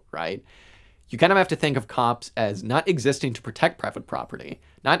do, right? You kind of have to think of cops as not existing to protect private property,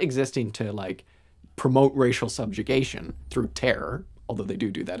 not existing to like promote racial subjugation through terror, although they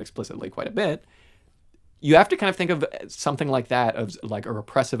do that explicitly quite a bit. You have to kind of think of something like that, of like a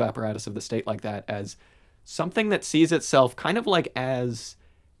repressive apparatus of the state like that, as something that sees itself kind of like as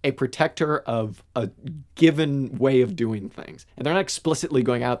a protector of a given way of doing things. And they're not explicitly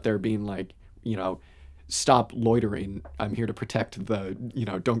going out there being like, you know, stop loitering, I'm here to protect the, you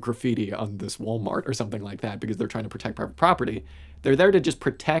know, don't graffiti on this Walmart or something like that, because they're trying to protect private property. They're there to just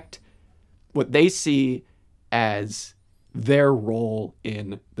protect what they see as their role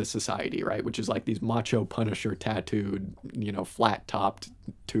in the society, right? Which is like these macho Punisher tattooed, you know, flat-topped,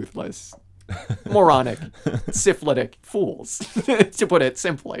 toothless, moronic, syphilitic fools, to put it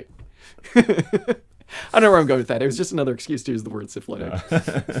simply. I don't know where I'm going with that. It was just another excuse to use the word syphilitic.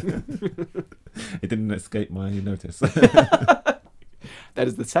 It didn't escape my notice. That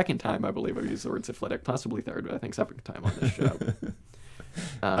is the second time I believe I've used the word syphilitic, possibly third, but I think second time on this show.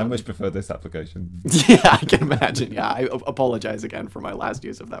 I much prefer this application. Yeah, I can imagine. Yeah, I apologize again for my last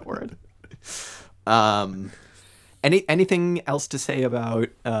use of that word. Anything else to say about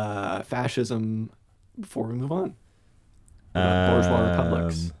fascism before we move on? Bourgeois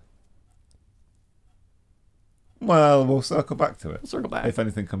republics. Well, we'll circle back to it. We'll circle back. If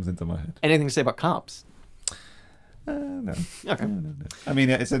anything comes into my head. Anything to say about cops? No. Okay. No. I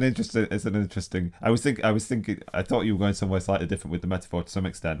mean, it's an interesting. I thought you were going somewhere slightly different with the metaphor to some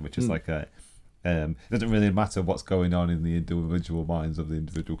extent, which is like it doesn't really matter what's going on in the individual minds of the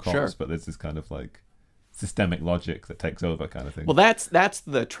individual cops, sure, but there's this kind of like systemic logic that takes over, kind of thing. Well, that's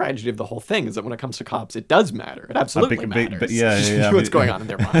the tragedy of the whole thing, is that when it comes to cops, it does matter. It absolutely matters. But yeah. What's going on in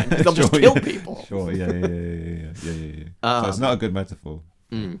their mind? They'll just kill people. Sure. Yeah. So it's not a good metaphor.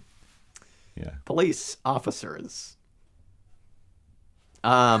 Yeah. Police officers.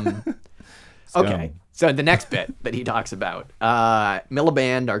 Okay. So the next bit that he talks about,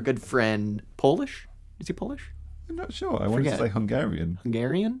 Miliband, our good friend, Polish? Is he Polish? I'm not sure. I wanted to say Hungarian.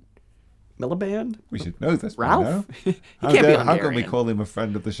 Hungarian? Miliband? We should know this. Ralph? He can't be Hungarian. How can we call him a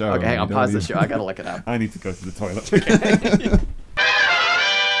friend of the show? Okay, hang on. Pause the show. I gotta look it up. I need to go to the toilet. Okay.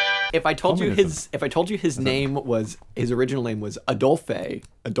 If I told you his name was, his original name was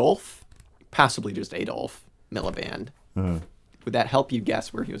Adolf, possibly just Adolf Miliband, would that help you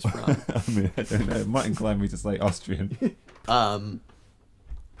guess where he was from? I mean, I don't know. It might incline me to say Austrian.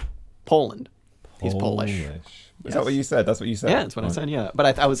 Poland. He's Polish. Is that what you said? That's what you said? Yeah, that's what I said, yeah.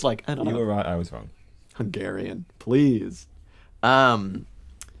 But I was like, I don't know. You were right, I was wrong. Hungarian, please.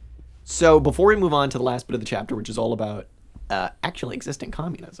 So before we move on to the last bit of the chapter, which is all about actually existing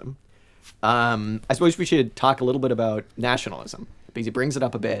communism, I suppose we should talk a little bit about nationalism, because he brings it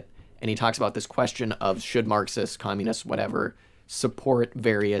up a bit, and he talks about this question of should Marxists, communists, whatever, support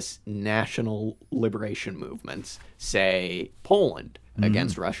various national liberation movements, say Poland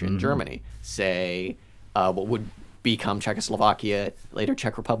against Russia and Germany, say what would become Czechoslovakia, later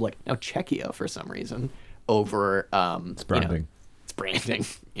Czech Republic, now Czechia for some reason, over it's branding. It's branding.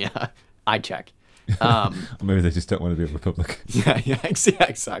 Yeah, I check. Maybe they just don't want to be a republic. Yeah,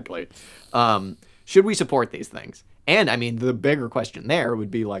 exactly. Should we support these things? And I mean, the bigger question there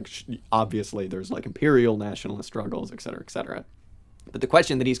would be like, obviously there's like imperial nationalist struggles, et cetera. But the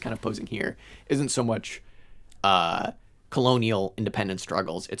question that he's kind of posing here isn't so much colonial independent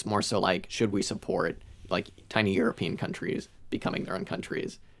struggles. It's more so like, should we support like tiny European countries becoming their own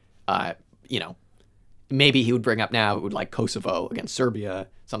countries? Maybe he would bring up now, it would like Kosovo against Serbia,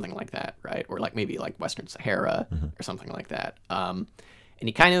 something like that, right? Or like maybe like Western Sahara or something like that. And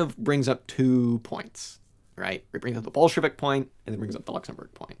he kind of brings up 2 points, right? He brings up the Bolshevik point and then brings up the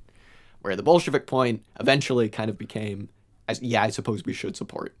Luxembourg point. Where the Bolshevik point eventually kind of became, I suppose we should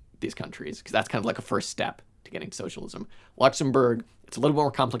support these countries, because that's kind of like a first step to getting to socialism. Luxembourg, it's a little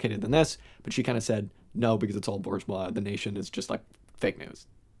more complicated than this, but she kind of said, no, because it's all bourgeois. The nation is just like fake news,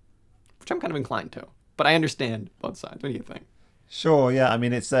 which I'm kind of inclined to. But I understand both sides. What do you think? Sure, yeah. I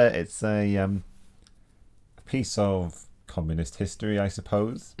mean, it's a piece of communist history, I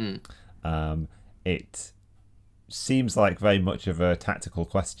suppose. It seems like very much of a tactical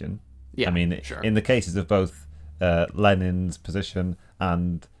question. Yeah, I mean, sure. In the cases of both Lenin's position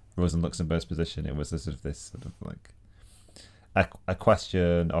and Rosa Luxemburg's position, it was a sort of this sort of like a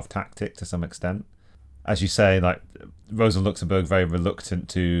question of tactic to some extent. As you say, like Rosa Luxemburg very reluctant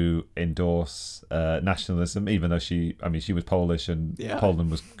to endorse nationalism, even though she was Polish and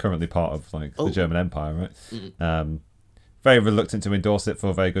Poland was currently part of like the German Empire, right? Very reluctant to endorse it for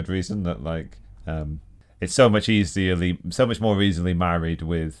a very good reason, that like it's so much more easily married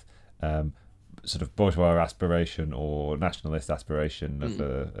with sort of bourgeois aspiration or nationalist aspiration of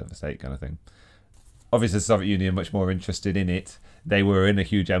a state kind of thing. Obviously, the Soviet Union much more interested in it. They were in a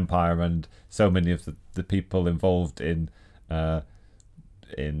huge empire, and so many of the people involved in the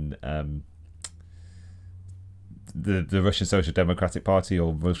Russian Social Democratic Party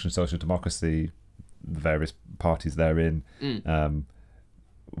or Russian Social Democracy, the various parties therein,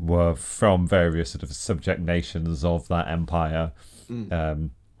 were from various sort of subject nations of that empire.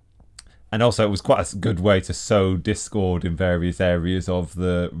 And also, it was quite a good way to sow discord in various areas of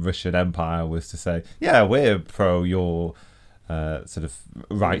the Russian Empire, was to say, yeah, we're pro your sort of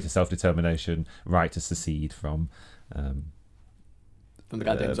right to self-determination, right to secede from the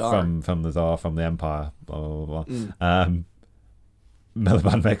goddamn Tsar. From the Tsar, from the Empire, blah, blah, blah.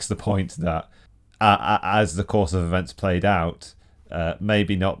 Miliband makes the point that as the course of events played out,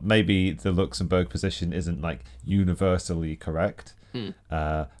 maybe the Luxembourg position isn't like universally correct.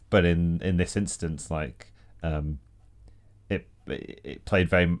 But in this instance, like it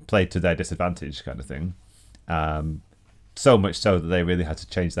played to their disadvantage, kind of thing. So much so that they really had to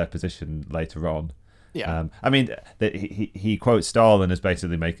change their position later on. Yeah. I mean, he quotes Stalin as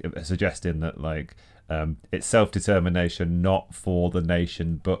basically suggesting that like it's self-determination not for the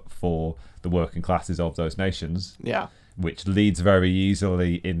nation but for the working classes of those nations. Yeah. Which leads very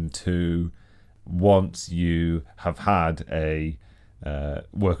easily into, once you have had a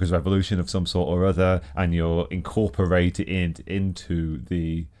workers' revolution of some sort or other, and you're incorporated into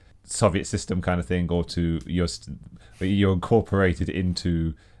the Soviet system kind of thing, or you're incorporated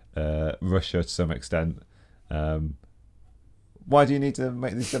into Russia to some extent. Why do you need to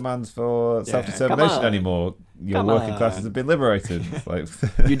make these demands for self-determination anymore? Your working classes have been liberated. Like,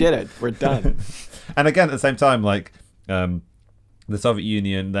 you did it. We're done. And again, at the same time, like the Soviet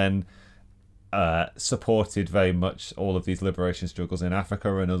Union then supported very much all of these liberation struggles in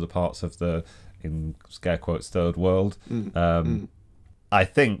Africa and other parts of the, in scare quotes, third world. I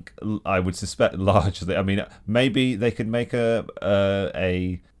think, I would suspect largely, I mean, maybe they could make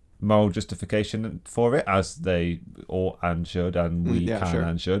a moral justification for it, as they ought and should, and we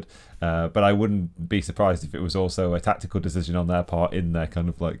and should. But I wouldn't be surprised if it was also a tactical decision on their part in their kind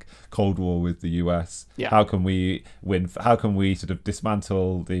of like Cold War with the US. Yeah. How can we win? How can we sort of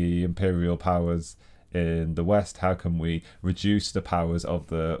dismantle the imperial powers in the West? How can we reduce the powers of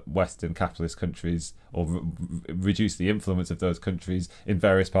the Western capitalist countries, or reduce the influence of those countries in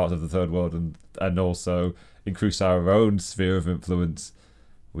various parts of the third world, and also increase our own sphere of influence?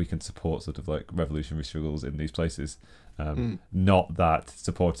 We can support sort of like revolutionary struggles in these places. Not that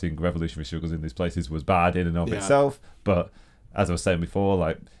supporting revolutionary struggles in these places was bad in and of itself, but as I was saying before,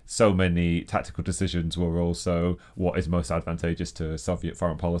 like so many tactical decisions were also what is most advantageous to Soviet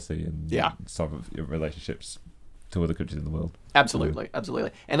foreign policy and Soviet relationships to other countries in the world. Absolutely.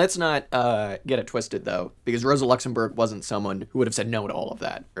 And let's not get it twisted, though, because Rosa Luxemburg wasn't someone who would have said no to all of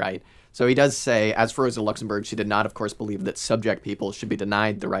that, right? So he does say, as for Rosa Luxemburg, she did not, of course, believe that subject people should be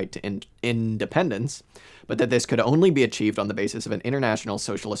denied the right to independence, but that this could only be achieved on the basis of an international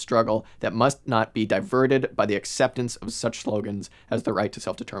socialist struggle that must not be diverted by the acceptance of such slogans as the right to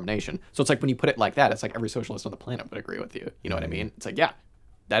self-determination. So it's like, when you put it like that, it's like every socialist on the planet would agree with you. You know what I mean? It's like, yeah,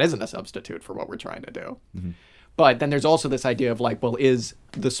 that isn't a substitute for what we're trying to do. But then there's also this idea of like, well, is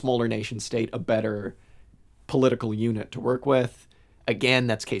the smaller nation state a better political unit to work with? Again,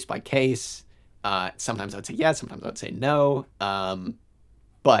 that's case by case. Sometimes I would say yes, sometimes I would say no.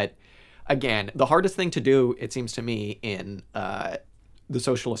 But again, the hardest thing to do, it seems to me, in the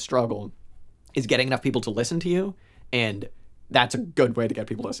socialist struggle is getting enough people to listen to you. And that's a good way to get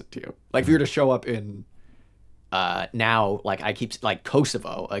people to listen to you. Like if you were to show up in now, like, I keep like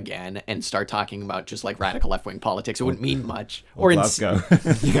Kosovo again and start talking about just like radical left-wing politics, it wouldn't mean much. Or in Glasgow.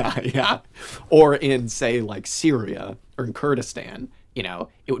 yeah. Or in, say, like Syria or in Kurdistan, you know,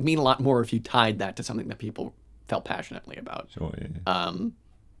 it would mean a lot more if you tied that to something that people felt passionately about. Sure,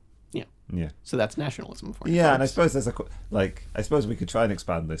 yeah. Yeah. So that's nationalism for you. Yeah, folks. and I suppose there's I suppose we could try and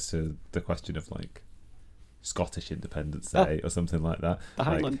expand this to the question of like Scottish independence, say, or something like that. The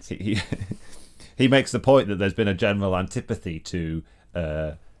Highlands. He makes the point that there's been a general antipathy to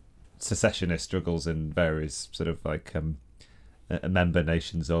secessionist struggles in various sort of like member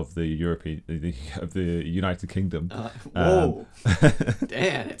nations of the of the United Kingdom. Whoa,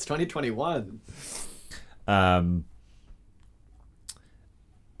 damn! It's 2021.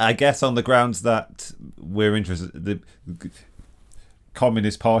 I guess on the grounds that we're interested, the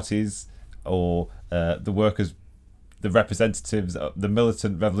communist parties or the workers, the representatives, the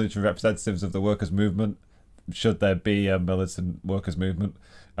militant revolutionary representatives of the workers' movement, should there be a militant workers' movement,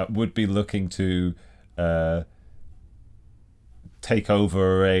 would be looking to take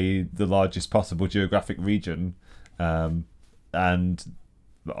over the largest possible geographic region, and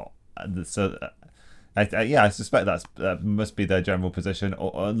so. I suspect that must be their general position,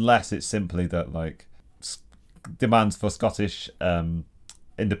 or unless it's simply that like demands for Scottish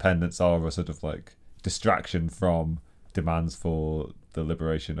independence are a sort of like distraction from demands for the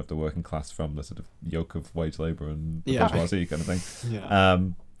liberation of the working class from the sort of yoke of wage labour and bourgeoisie kind of thing. Yeah.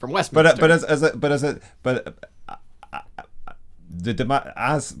 From Westminster. The demand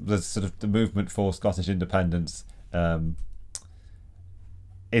as the sort of the movement for Scottish independence.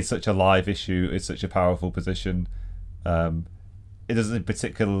 It's such a live issue. It's such a powerful position. It isn't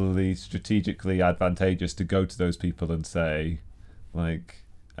particularly strategically advantageous to go to those people and say, like,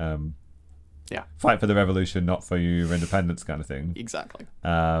 fight for the revolution, not for your independence, kind of thing. Exactly.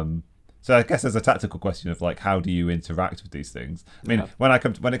 So I guess there's a tactical question of like, how do you interact with these things? I mean, when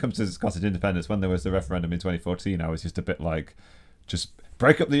it comes to Scottish independence, when there was the referendum in 2014, I was just a bit like, just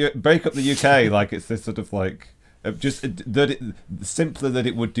break up the UK. Like, it's this sort of like. Just simpler that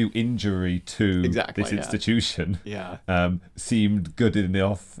it would do injury to this institution seemed good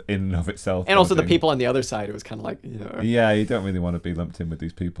enough in and of itself. And also the people on the other side, it was kind of like, you know. Yeah, you don't really want to be lumped in with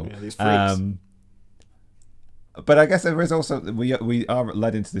these people. Yeah, these freaks. But I guess there is also, we are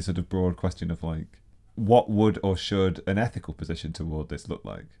led into this sort of broad question of like, what would or should an ethical position toward this look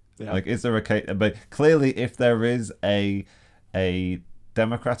like? Yeah. Like, is there a case? But clearly, if there is a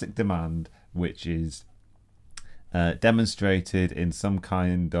democratic demand which is demonstrated in some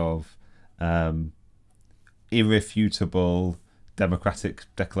kind of irrefutable democratic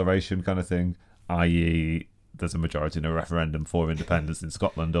declaration kind of thing, i.e. there's a majority in a referendum for independence in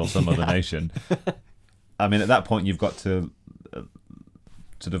Scotland or some other nation. I mean, at that point, you've got to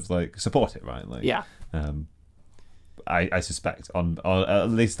sort of like support it, right? Like, I suspect on at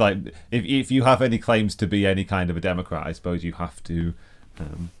least like if you have any claims to be any kind of a Democrat, I suppose you have to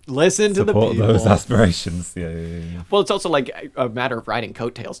listen to the people. Those aspirations. Yeah. Well, it's also like a matter of riding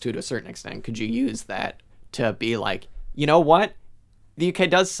coattails too, to a certain extent. Could you use that to be like, you know what? The UK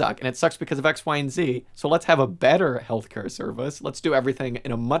does suck, and it sucks because of X, Y, and Z. So let's have a better healthcare service. Let's do everything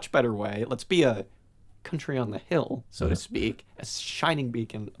in a much better way. Let's be a country on the hill, so to speak, a shining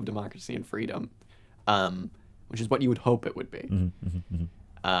beacon of democracy and freedom, which is what you would hope it would be.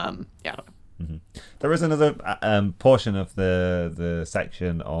 I don't know. There is another portion of the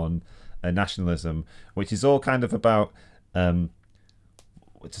section on nationalism, which is all kind of about, to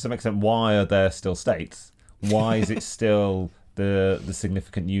some extent, why are there still states? Why is it still the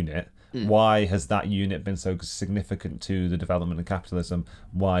significant unit? Why has that unit been so significant to the development of capitalism?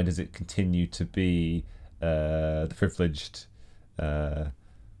 Why does it continue to be the privileged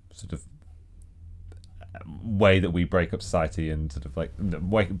sort of way that we break up society and sort of like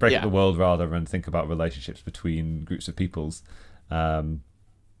break up the world rather and think about relationships between groups of peoples?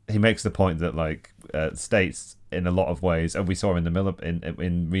 He makes the point that like states in a lot of ways, and we saw in the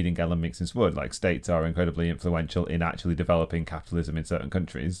in reading Ellen Meakson's Wood, like states are incredibly influential in actually developing capitalism in certain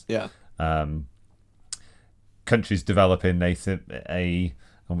countries. Countries develop in asymmetrical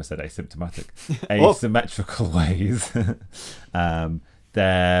ways.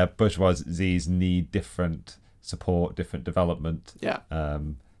 Their bourgeoisies need different support, different development.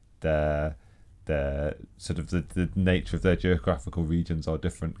 Their sort of the nature of their geographical regions are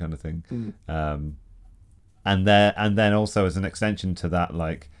different, kind of thing. And then also as an extension to that,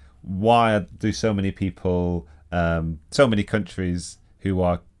 like, why do so many people, so many countries who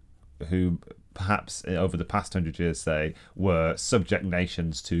perhaps over the past 100 years, say, were subject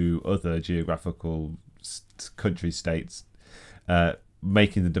nations to other geographical country states,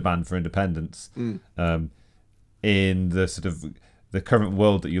 making the demand for independence, in the sort of the current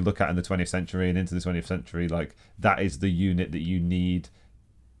world that you look at in the 20th century and into the 20th century, like that is the unit that you need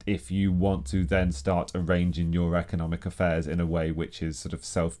if you want to then start arranging your economic affairs in a way which is sort of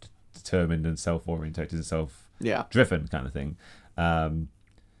self-determined and self-orientated and self-driven kind of thing.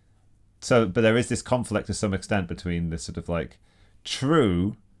 But there is this conflict to some extent between this sort of like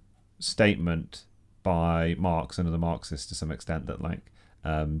true statement by Marx and other Marxists to some extent that like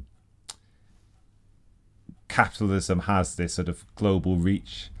capitalism has this sort of global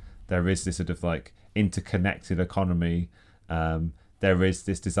reach. There is this sort of like interconnected economy. There is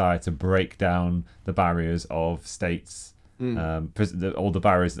this desire to break down the barriers of states, all the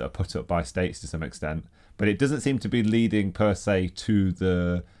barriers that are put up by states to some extent. But it doesn't seem to be leading per se to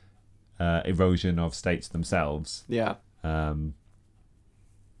the erosion of states themselves. Yeah. And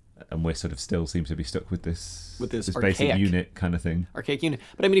we sort of still seem to be stuck with this archaic, basic unit kind of thing. Archaic unit.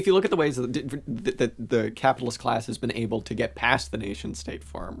 But I mean, if you look at the ways that the capitalist class has been able to get past the nation state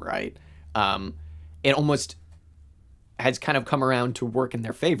form, right? It almost has kind of come around to work in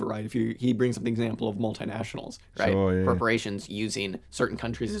their favor, right? He brings up the example of multinationals, right? Sure, yeah. Corporations using certain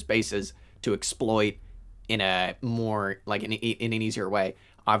countries as bases to exploit in a more like in an easier way.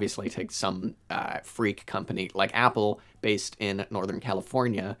 Obviously, take some freak company like Apple, based in Northern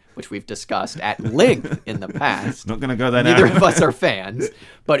California, which we've discussed at length in the past. Not going to go there now. Neither of us are fans,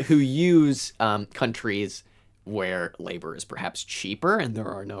 but who use countries where labor is perhaps cheaper and there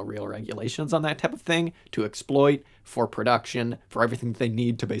are no real regulations on that type of thing to exploit for production, for everything they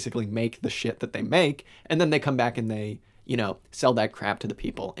need to basically make the shit that they make. And then they come back and they, sell that crap to the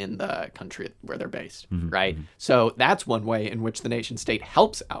people in the country where they're based, right? Mm-hmm. So that's one way in which the nation state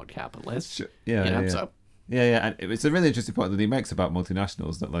helps out capitalists. Sure. Yeah. So. Yeah. And it's a really interesting point that he makes about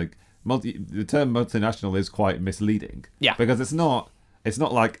multinationals, that like the term multinational is quite misleading. Yeah. Because it's not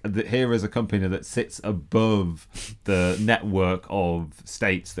like here is a company that sits above the network of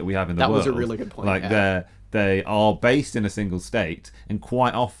states that we have in the world. That was a really good point. Like they are based in a single state, and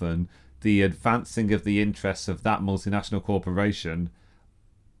quite often the advancing of the interests of that multinational corporation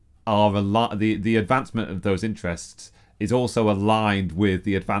are the advancement of those interests is also aligned with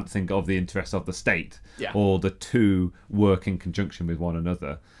the advancing of the interests of the state, or the two work in conjunction with one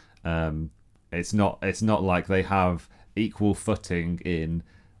another. It's not like they have equal footing in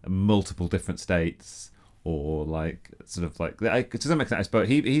multiple different states, or like sort of like to some extent. But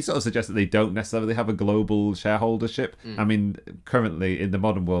he sort of suggests that they don't necessarily have a global shareholdership. I mean, currently in the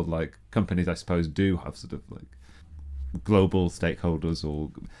modern world, like companies, I suppose, do have sort of like global stakeholders,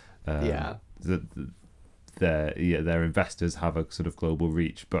 or their investors have a sort of global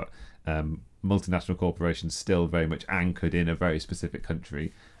reach, but multinational corporations still very much anchored in a very specific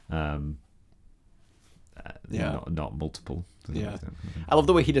country. Not multiple. Yeah. I love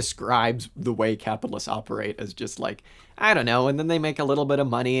the way he describes the way capitalists operate as just like, I don't know, and then they make a little bit of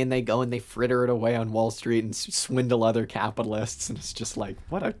money and they go and they fritter it away on Wall Street and swindle other capitalists, and it's just like,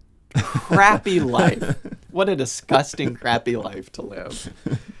 what a crappy life. What a disgusting, crappy life to live.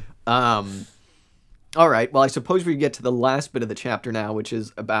 All right, well, I suppose we get to the last bit of the chapter now, which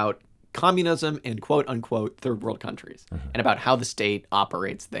is about communism in quote-unquote third world countries, and about how the state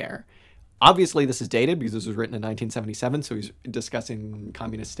operates there. Obviously, this is dated because this was written in 1977, so he's discussing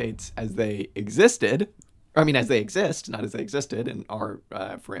communist states as they existed. I mean, as they exist, not as they existed in our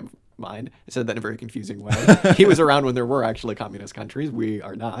frame of mind. I said that in a very confusing way. He was around when there were actually communist countries. We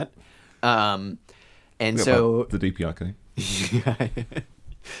are not. The DPRK.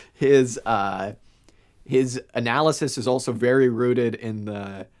 His analysis is also very rooted in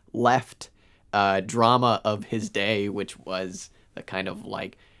the left drama of his day, which was the kind of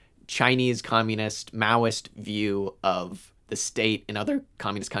like Chinese communist Maoist view of the state in other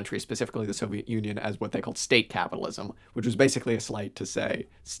communist countries, specifically the Soviet Union, as what they called state capitalism, which was basically a slight to say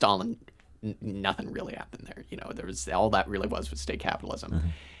Stalin, nothing really happened there. There was all that really was state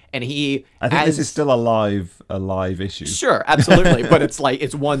capitalism. And I think this is still a live issue. Sure, absolutely, but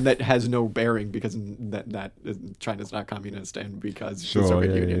it's one that has no bearing because that China's not communist, and because the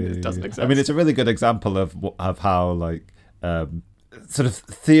Soviet Union doesn't exist. I mean, it's a really good example of how like sort of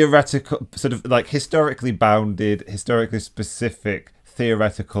theoretical, sort of like historically bounded, historically specific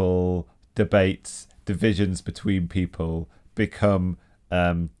theoretical debates, divisions between people become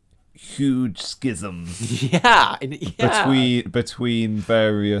huge schisms between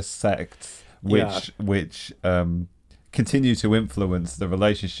various sects, which continue to influence the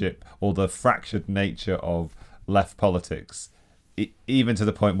relationship or the fractured nature of left politics, even to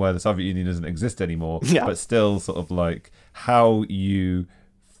the point where the Soviet Union doesn't exist anymore, but still sort of like how you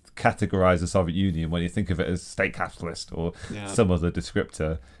categorize the Soviet Union when you think of it as state capitalist or some other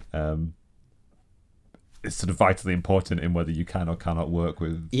descriptor. is sort of vitally important in whether you can or cannot work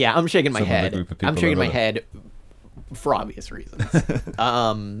with. Yeah, I'm shaking my head. Group of people I'm shaking my head for obvious reasons.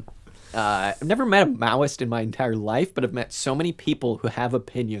 I've never met a Maoist in my entire life, but I've met so many people who have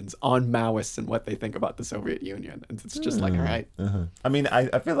opinions on Maoists and what they think about the Soviet Union. And it's just like, all right. I mean,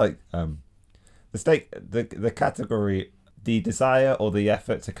 I feel like the category, the desire or the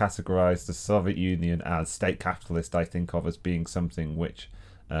effort to categorize the Soviet Union as state capitalist, I think of as being something which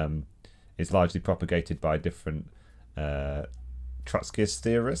is largely propagated by different Trotskyist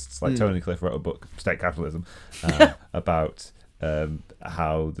theorists. Like Tony Cliff wrote a book, State Capitalism, about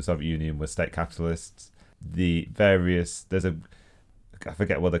how the Soviet Union was state capitalists. I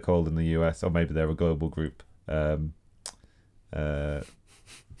forget what they're called in the US, or maybe they're a global group. The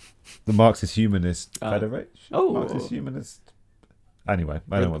Marxist Humanist Federation. Marxist Humanist. Anyway,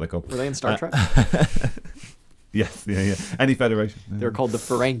 I don't know what they're called. Were they in Star Trek? Yes, yeah. Any federation. They were called the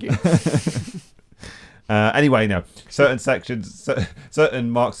Ferengi. Anyway, no. Certain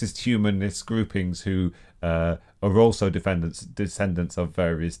Marxist humanist groupings who are also descendants of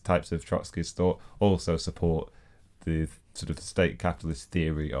various types of Trotskyist thought also support the sort of state capitalist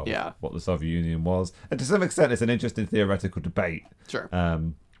theory of what the Soviet Union was. And to some extent, it's an interesting theoretical debate. Sure.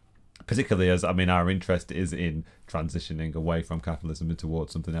 Particularly as, I mean, our interest is in transitioning away from capitalism and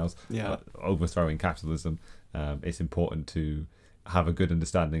towards something else. Yeah. Overthrowing capitalism. It's important to have a good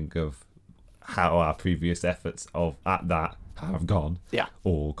understanding of how our previous efforts at that have gone. Yeah.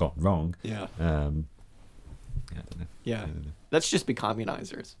 Or gone wrong. Yeah. I don't know. Yeah. Let's just be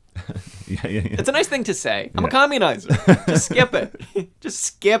communizers. Yeah. It's a nice thing to say. I'm a communizer. Just skip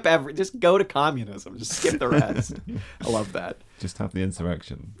it. Just go to communism. Just skip the rest. I love that. Just have the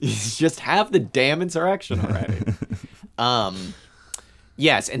insurrection. Just have the damn insurrection already.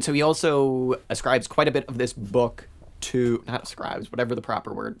 Yes, and so he also ascribes quite a bit of this book to, not ascribes, whatever the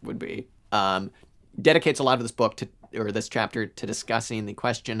proper word would be, dedicates a lot of this book or this chapter to discussing the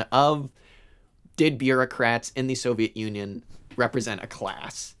question of, did bureaucrats in the Soviet Union represent a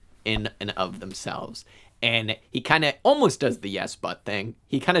class in and of themselves? And he kind of almost does the yes but thing.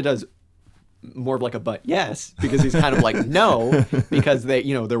 He kind of does more of like a but yes, because he's kind of like no, because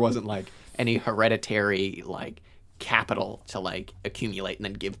there wasn't like any hereditary like capital to like accumulate and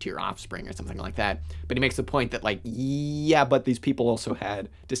then give to your offspring or something like that. But he makes the point that like, yeah, but these people also had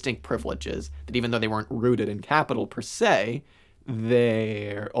distinct privileges that even though they weren't rooted in capital per se,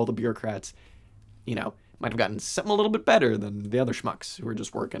 all the bureaucrats, might have gotten something a little bit better than the other schmucks who were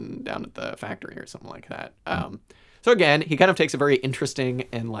just working down at the factory or something like that. So again, he kind of takes a very interesting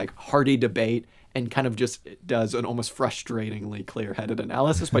and like hearty debate and kind of just does an almost frustratingly clear-headed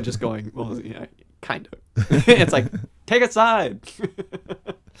analysis by just going, well, yeah, kind of. It's like, take a side.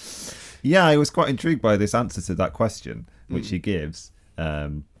 Yeah, I was quite intrigued by this answer to that question, which he gives,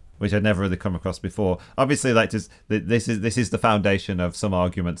 which I'd never really come across before. Obviously, like this is the foundation of some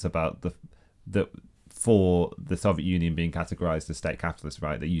arguments about for the Soviet Union being categorized as state capitalist,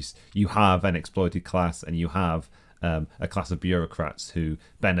 right? That you have an exploited class and you have a class of bureaucrats who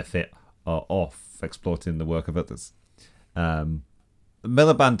benefit off exploiting the work of others.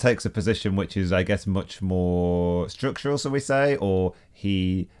 Miliband takes a position which is, I guess, much more structural, so we say, or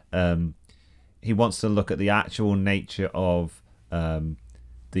he wants to look at the actual nature of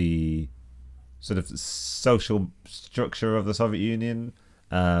the sort of social structure of the Soviet Union.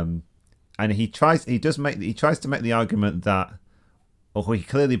 And he tries to make the argument that, or he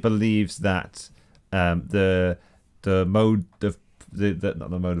clearly believes that the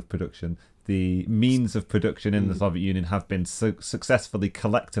means of production in the Soviet Union have been successfully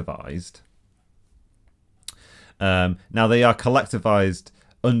collectivized. Now they are collectivized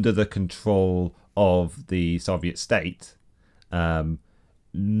under the control of the Soviet state,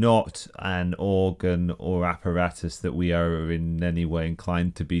 not an organ or apparatus that we are in any way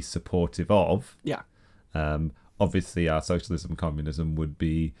inclined to be supportive of. Yeah. Obviously, our socialism, communism would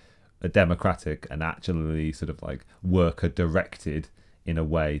be democratic and actually sort of like worker directed in a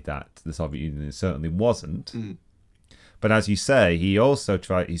way that the Soviet Union certainly wasn't. But as you say,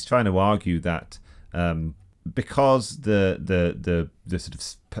 he's trying to argue that because the sort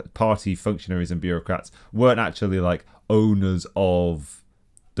of party functionaries and bureaucrats weren't actually like owners of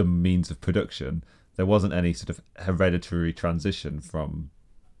the means of production, there wasn't any sort of hereditary transition from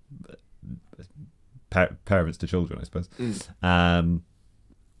parents to children, I suppose.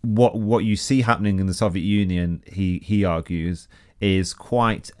 What you see happening in the Soviet Union, he argues, is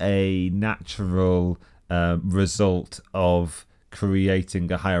quite a natural result of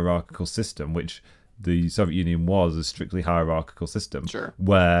creating a hierarchical system, which the Soviet Union was a strictly hierarchical system, sure,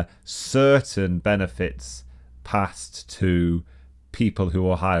 where certain benefits passed to people who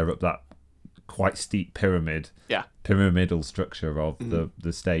are higher up that quite steep pyramidal structure of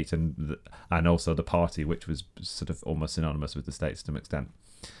the state and also the party, which was sort of almost synonymous with the state to some extent.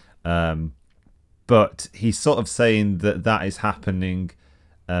 But he's sort of saying that is happening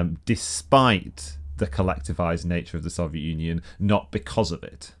despite the collectivized nature of the Soviet Union, not because of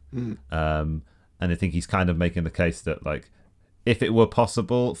it. And I think he's kind of making the case that, like, if it were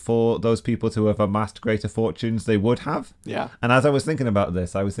possible for those people to have amassed greater fortunes, they would have. Yeah. And as I was thinking about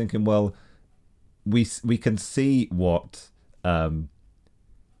this, I was thinking, well, we can see what kinds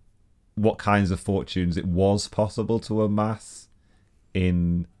of fortunes it was possible to amass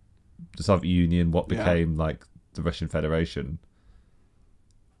in the Soviet Union, what became like the Russian Federation.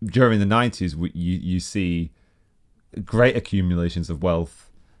 During the 90s, you see great accumulations of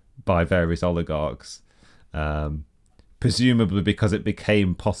wealth by various oligarchs. Presumably because it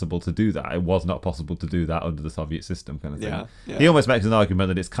became possible to do that. It was not possible to do that under the Soviet system, kind of thing. Yeah. He almost makes an argument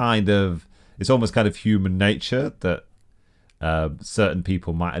that it's almost kind of human nature that certain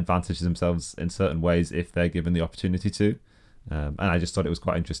people might advantage themselves in certain ways if they're given the opportunity to. And I just thought it was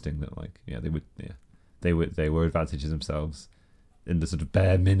quite interesting that, like, they were advantaging themselves in the sort of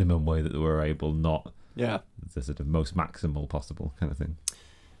bare minimum way that they were able, not the sort of most maximal possible kind of thing.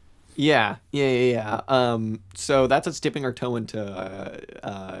 Yeah. So that's us dipping our toe into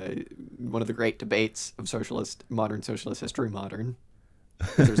one of the great debates of modern socialist history.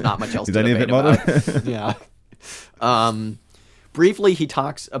 There's not much else to debate about. Yeah. Briefly, he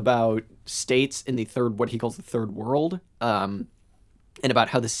talks about states in what he calls the third world, and about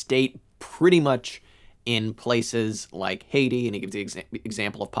how the state pretty much in places like Haiti, and he gives the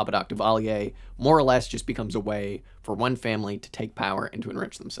example of Papadoc Duvalier, more or less just becomes a way for one family to take power and to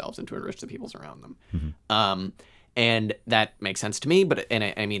enrich themselves and to enrich the peoples around them. And that makes sense to me, but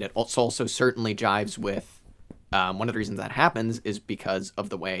I mean, it also certainly jives with one of the reasons that happens is because of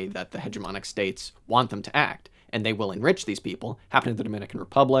the way that the hegemonic states want them to act, and they will enrich these people. Happened in the Dominican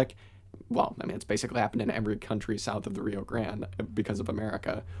Republic. Well, I mean, it's basically happened in every country south of the Rio Grande because of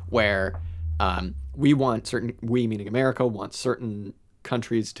America, where we meaning America, want certain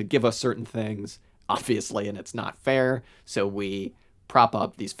countries to give us certain things, obviously, and it's not fair. So we prop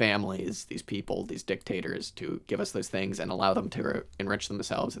up these families, these people, these dictators to give us those things and allow them to enrich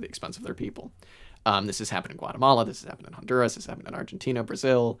themselves at the expense of their people. This has happened in Guatemala. This has happened in Honduras. This has happened in Argentina,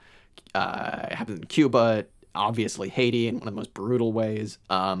 Brazil. It happened in Cuba, obviously Haiti in one of the most brutal ways.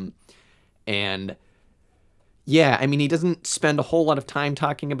 And yeah, I mean, he doesn't spend a whole lot of time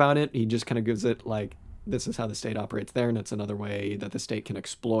talking about it. He just kind of gives it like, this is how the state operates there, and it's another way that the state can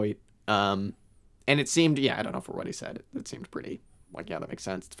exploit. And it seemed, I don't know for what he said. It seemed pretty, like, yeah, that makes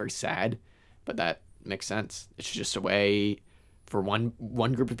sense. It's very sad, but that makes sense. It's just a way for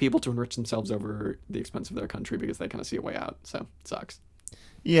one group of people to enrich themselves over the expense of their country because they kind of see a way out. So it sucks.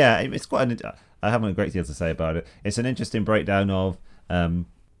 Yeah, it's quite I haven't a great deal to say about it. It's an interesting breakdown of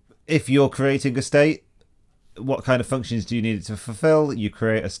if you're creating a state, what kind of functions do you need it to fulfill? You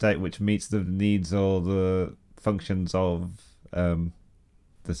create a state which meets the needs or the functions of the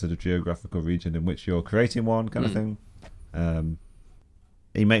sort of geographical region in which you're creating one, kind of thing.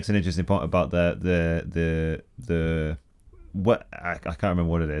 He makes an interesting point about the what I can't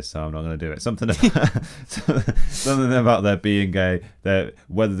remember what it is, so I'm not going to do it. Something about there being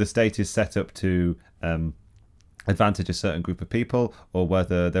whether the state is set up to advantage a certain group of people, or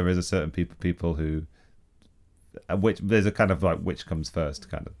whether there is a certain people who, which there's a kind of like which comes first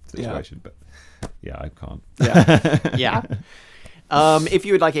kind of situation. But I can't. Yeah. If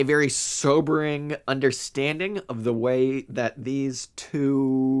you would like a very sobering understanding of the way that these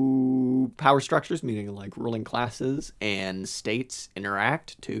two power structures, meaning like ruling classes and states,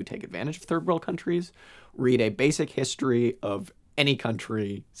 interact to take advantage of third world countries, read a basic history of any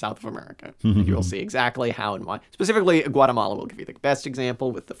country south of America. You will see exactly how and why. Specifically, Guatemala will give you the best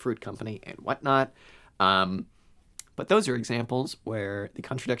example with the fruit company and whatnot. But those are examples where the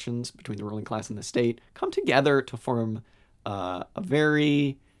contradictions between the ruling class and the state come together to form a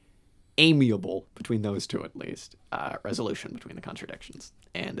very amiable, between those two at least, resolution between the contradictions.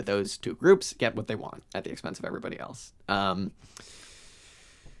 And those two groups get what they want at the expense of everybody else.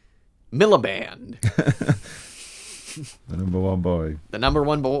 Miliband. The number one boy. The number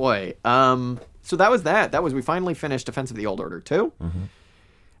one boy. So that was that. We finally finished Defense of the Old Order 2.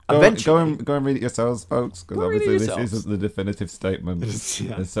 Eventually, go and read it yourselves, folks, because obviously this isn't the definitive statement.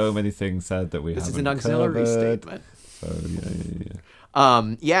 There's so many things said that we haven't covered. This is an auxiliary statement. So,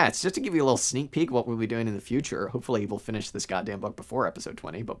 it's just to give you a little sneak peek of what we'll be doing in the future. Hopefully we'll finish this goddamn book before episode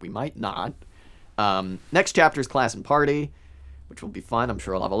 20, but we might not. Next chapter is Class and Party, which will be fun. I'm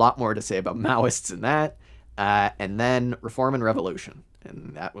sure I'll have a lot more to say about Maoists in that. And then Reform and Revolution.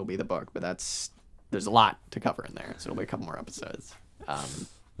 and that will be the book. But there's a lot to cover in there, so it'll be a couple more episodes.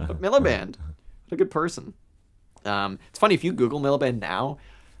 But Miliband, what a good person. It's funny, if you Google Miliband now,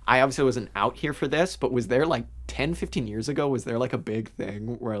 I obviously wasn't out here for this, but was there like 10, 15 years ago, was there like a big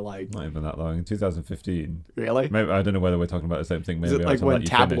thing where like... Not even that long. In 2015. Really? Maybe, I don't know whether we're talking about the same thing. Maybe Is it like when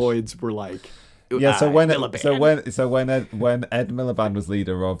tabloids were like... Yeah, so when Ed Miliband. Miliband was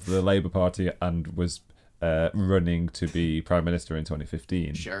leader of the Labour Party and was running to be Prime Minister in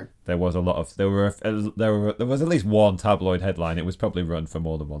 2015, sure, there was at least one tabloid headline. It was probably run for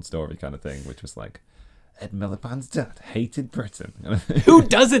more than one story kind of thing, which was like, Ed Miliband's dad hated Britain. Who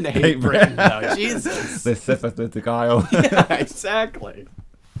doesn't hate Britain, though? Jesus. The sympathetic aisle. Yeah, exactly.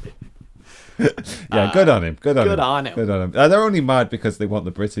 Yeah, good on him. Good on him. They're only mad because they want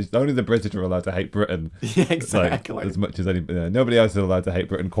the British. Only the British are allowed to hate Britain. Yeah, exactly. Like, as much as nobody else is allowed to hate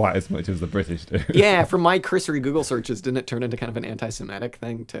Britain quite as much as the British do. Yeah, from my cursory Google searches, didn't it turn into kind of an anti-Semitic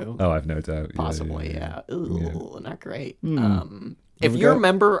thing too? Oh, I've no doubt. Possibly, yeah. Ooh, not great. If you're a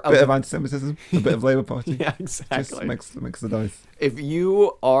member of... A bit of anti-Semitism, a bit of Labour Party. Yeah, exactly. Just mix the dice. If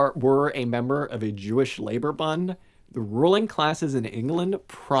you were a member of a Jewish Labour Bund, the ruling classes in England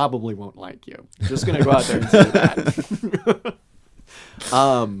probably won't like you. Just going to go out there and say that.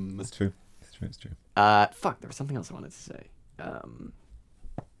 It's true. Fuck, there was something else I wanted to say. About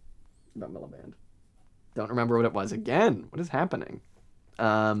Miliband. Don't remember what it was again. What is happening?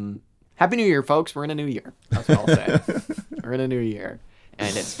 Happy New Year, folks. We're in a new year. That's what I'll say. We're in a new year.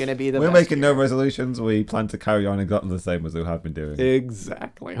 And it's going to be the We're best making year. no resolutions. We plan to carry on exactly the same as we have been doing.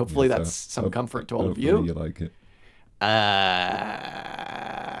 Exactly. Hopefully that's some comfort to all of you. You like it.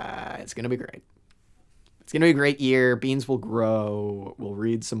 It's going to be great. It's going to be a great year. Beans will grow. We'll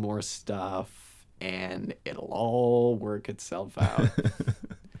read some more stuff. And it'll all work itself out.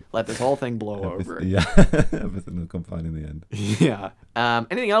 Let this whole thing blow over. Yeah. Everything will come fine in the end. Yeah.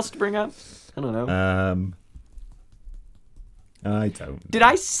 Anything else to bring up? I don't know. I don't know. Did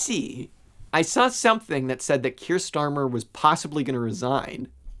I saw something that said that Keir Starmer was possibly going to resign,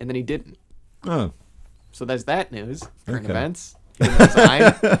 and then he didn't. Oh. So there's that news. Current events. He didn't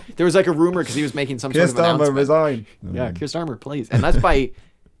resign. There was like a rumor because he was making some Keir sort of announcement. Starmer resign. Yeah, Keir Starmer, please. And that's by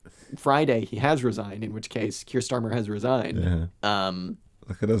Friday he has resigned, in which case Keir Starmer has resigned. Yeah.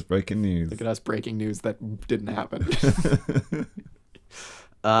 Look at us breaking news. Look at us breaking news that didn't happen.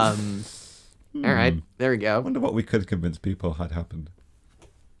 All right, there we go. I wonder what we could convince people had happened.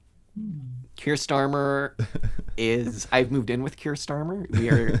 Keir Starmer is... I've moved in with Keir Starmer. We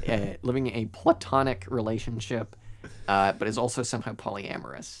are living a platonic relationship, but is also somehow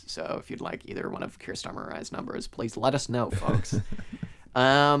polyamorous. So if you'd like either one of Keir Starmer or I's numbers, please let us know, folks.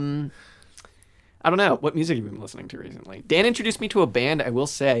 I don't know. What music have you been listening to recently? Dan introduced me to a band, I will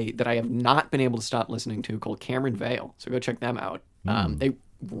say, that I have not been able to stop listening to called Cameron Vale. So go check them out. They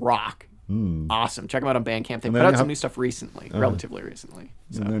rock. Awesome. Check them out on Bandcamp. They put out some new stuff recently, relatively recently.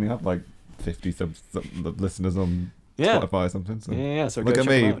 So. They only have like 50 listeners on Spotify or something. So. Yeah. So look go at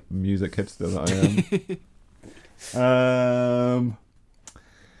check me, them out. music hipster that I am.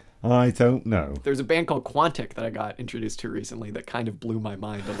 I don't know. There's a band called Quantic that I got introduced to recently that kind of blew my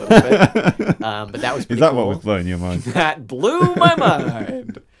mind a little bit. But that was pretty Is that cool. what was blowing your mind? That blew my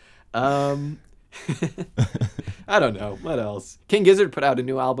mind. I don't know. What else? King Gizzard put out a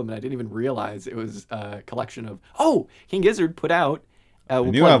new album, and I didn't even realize it was a collection of... Oh! King Gizzard put out... a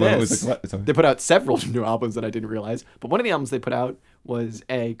new album was They put out several new albums that I didn't realize. But one of the albums they put out was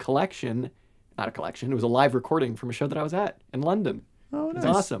a collection... Not a collection. It was a live recording from a show that I was at in London. Oh, nice. It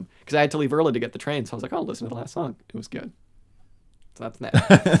was awesome. Because I had to leave early to get the train, so I was like, oh, I'll listen to the last song. It was good. So that's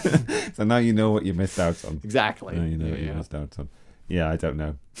that. So now you know what you missed out on. Exactly. Now you know what you missed out on. Yeah, I don't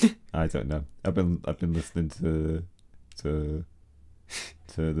know. I've been listening to the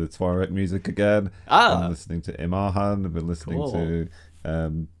Tuareg music again. I'm listening to Imahan. I've been listening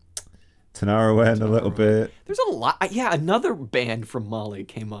to Tanarawen a little bit. There's a lot. Yeah, another band from Mali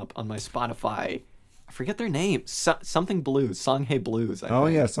came up on my Spotify. I forget their name. Something Blues. Songhay Blues. I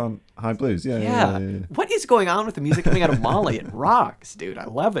think. Yeah, High Blues. Yeah. What is going on with the music coming out of Mali? It rocks, dude. I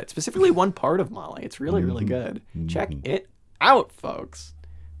love it. Specifically one part of Mali. It's really, really good. Check it out, folks.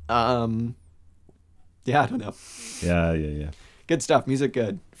 Yeah, I don't know. Yeah. Good stuff. Music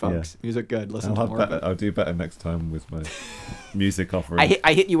good, folks. Yeah. Music good. Listen to more of it. I'll do better next time with my music offering.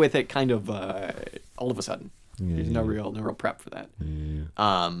 I hit you with it kind of all of a sudden. There's no real prep for that.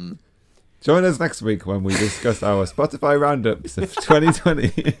 Yeah. Join us next week when we discuss our Spotify roundups of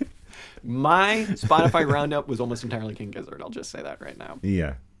 2020. My Spotify roundup was almost entirely King Gizzard. I'll just say that right now.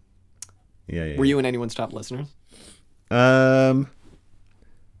 Yeah. Were you and anyone's top listeners?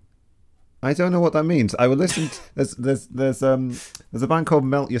 I don't know what that means. I will listen. There's a band called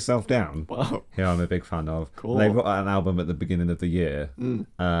Melt Yourself Down. Wow. Who I'm a big fan of. Cool. They got an album at the beginning of the year,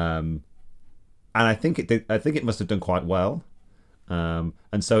 and I think it did. I think it must have done quite well, and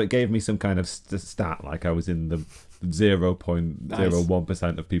so it gave me some kind of stat, like I was in the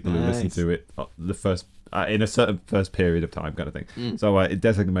 0.01% of people who listened to it the first in a certain first period of time, kind of thing. So it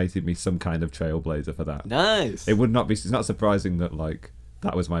designated me some kind of trailblazer for that. Nice. It would not be. It's not surprising that like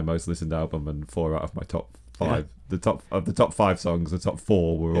that was my most listened album, and 4 out of my top 5. Yeah. The top 5 songs, the top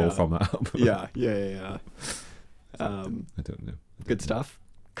 4 were all from that album. Yeah. I don't know. Good stuff.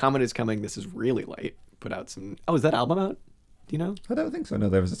 Comet is Coming. This is really late. Put out some. Oh, is that album out? Do you know? I don't think so. No,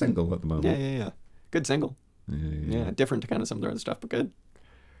 there was a single at the moment. Yeah. Good single. Yeah. Different to kind of some of their other stuff, but good.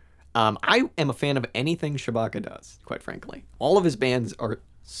 I am a fan of anything Shabaka does, quite frankly. All of his bands are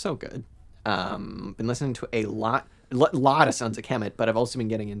so good. Been listening to a lot of Sons of Kemet, but I've also been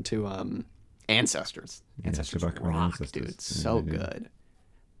getting into Ancestors. Ancestors rock, dude. It's so good.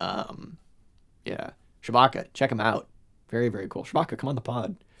 Yeah. Shabaka, check him out. Very, very cool. Shabaka, come on the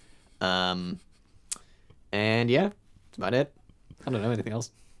pod. And yeah, that's about it. I don't know anything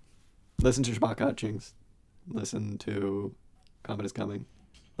else. Listen to Shabaka Hutchings. Listen to Comet is Coming.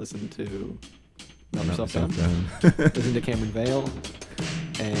 Listen to Melt Yourself Down. Listen to Cameron Vale.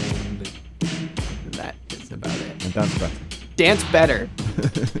 And that is about it. And Dance Better. Dance Better.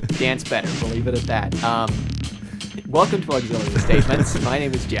 Dance Better. We'll leave it at that. Welcome to Auxiliary Statements. My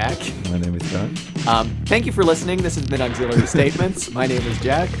name is Jack. My name is Dan. Thank you for listening. This has been Auxiliary Statements. My name is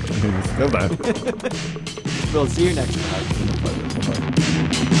Jack. My name is still Dan. We'll see you next time.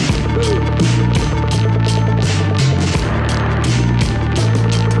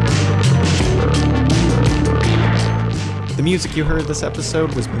 The music you heard this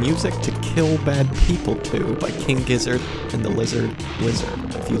episode was Music to Kill Bad People To by King Gizzard and the Lizard Wizard.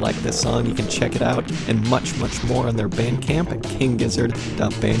 If you like this song, you can check it out and much, much more on their Bandcamp at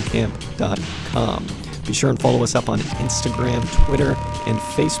kinggizzard.bandcamp.com. Be sure and follow us up on Instagram, Twitter, and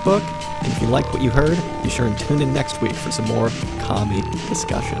Facebook. And if you like what you heard, be sure and tune in next week for some more commie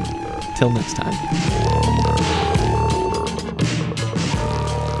discussion. Till next time.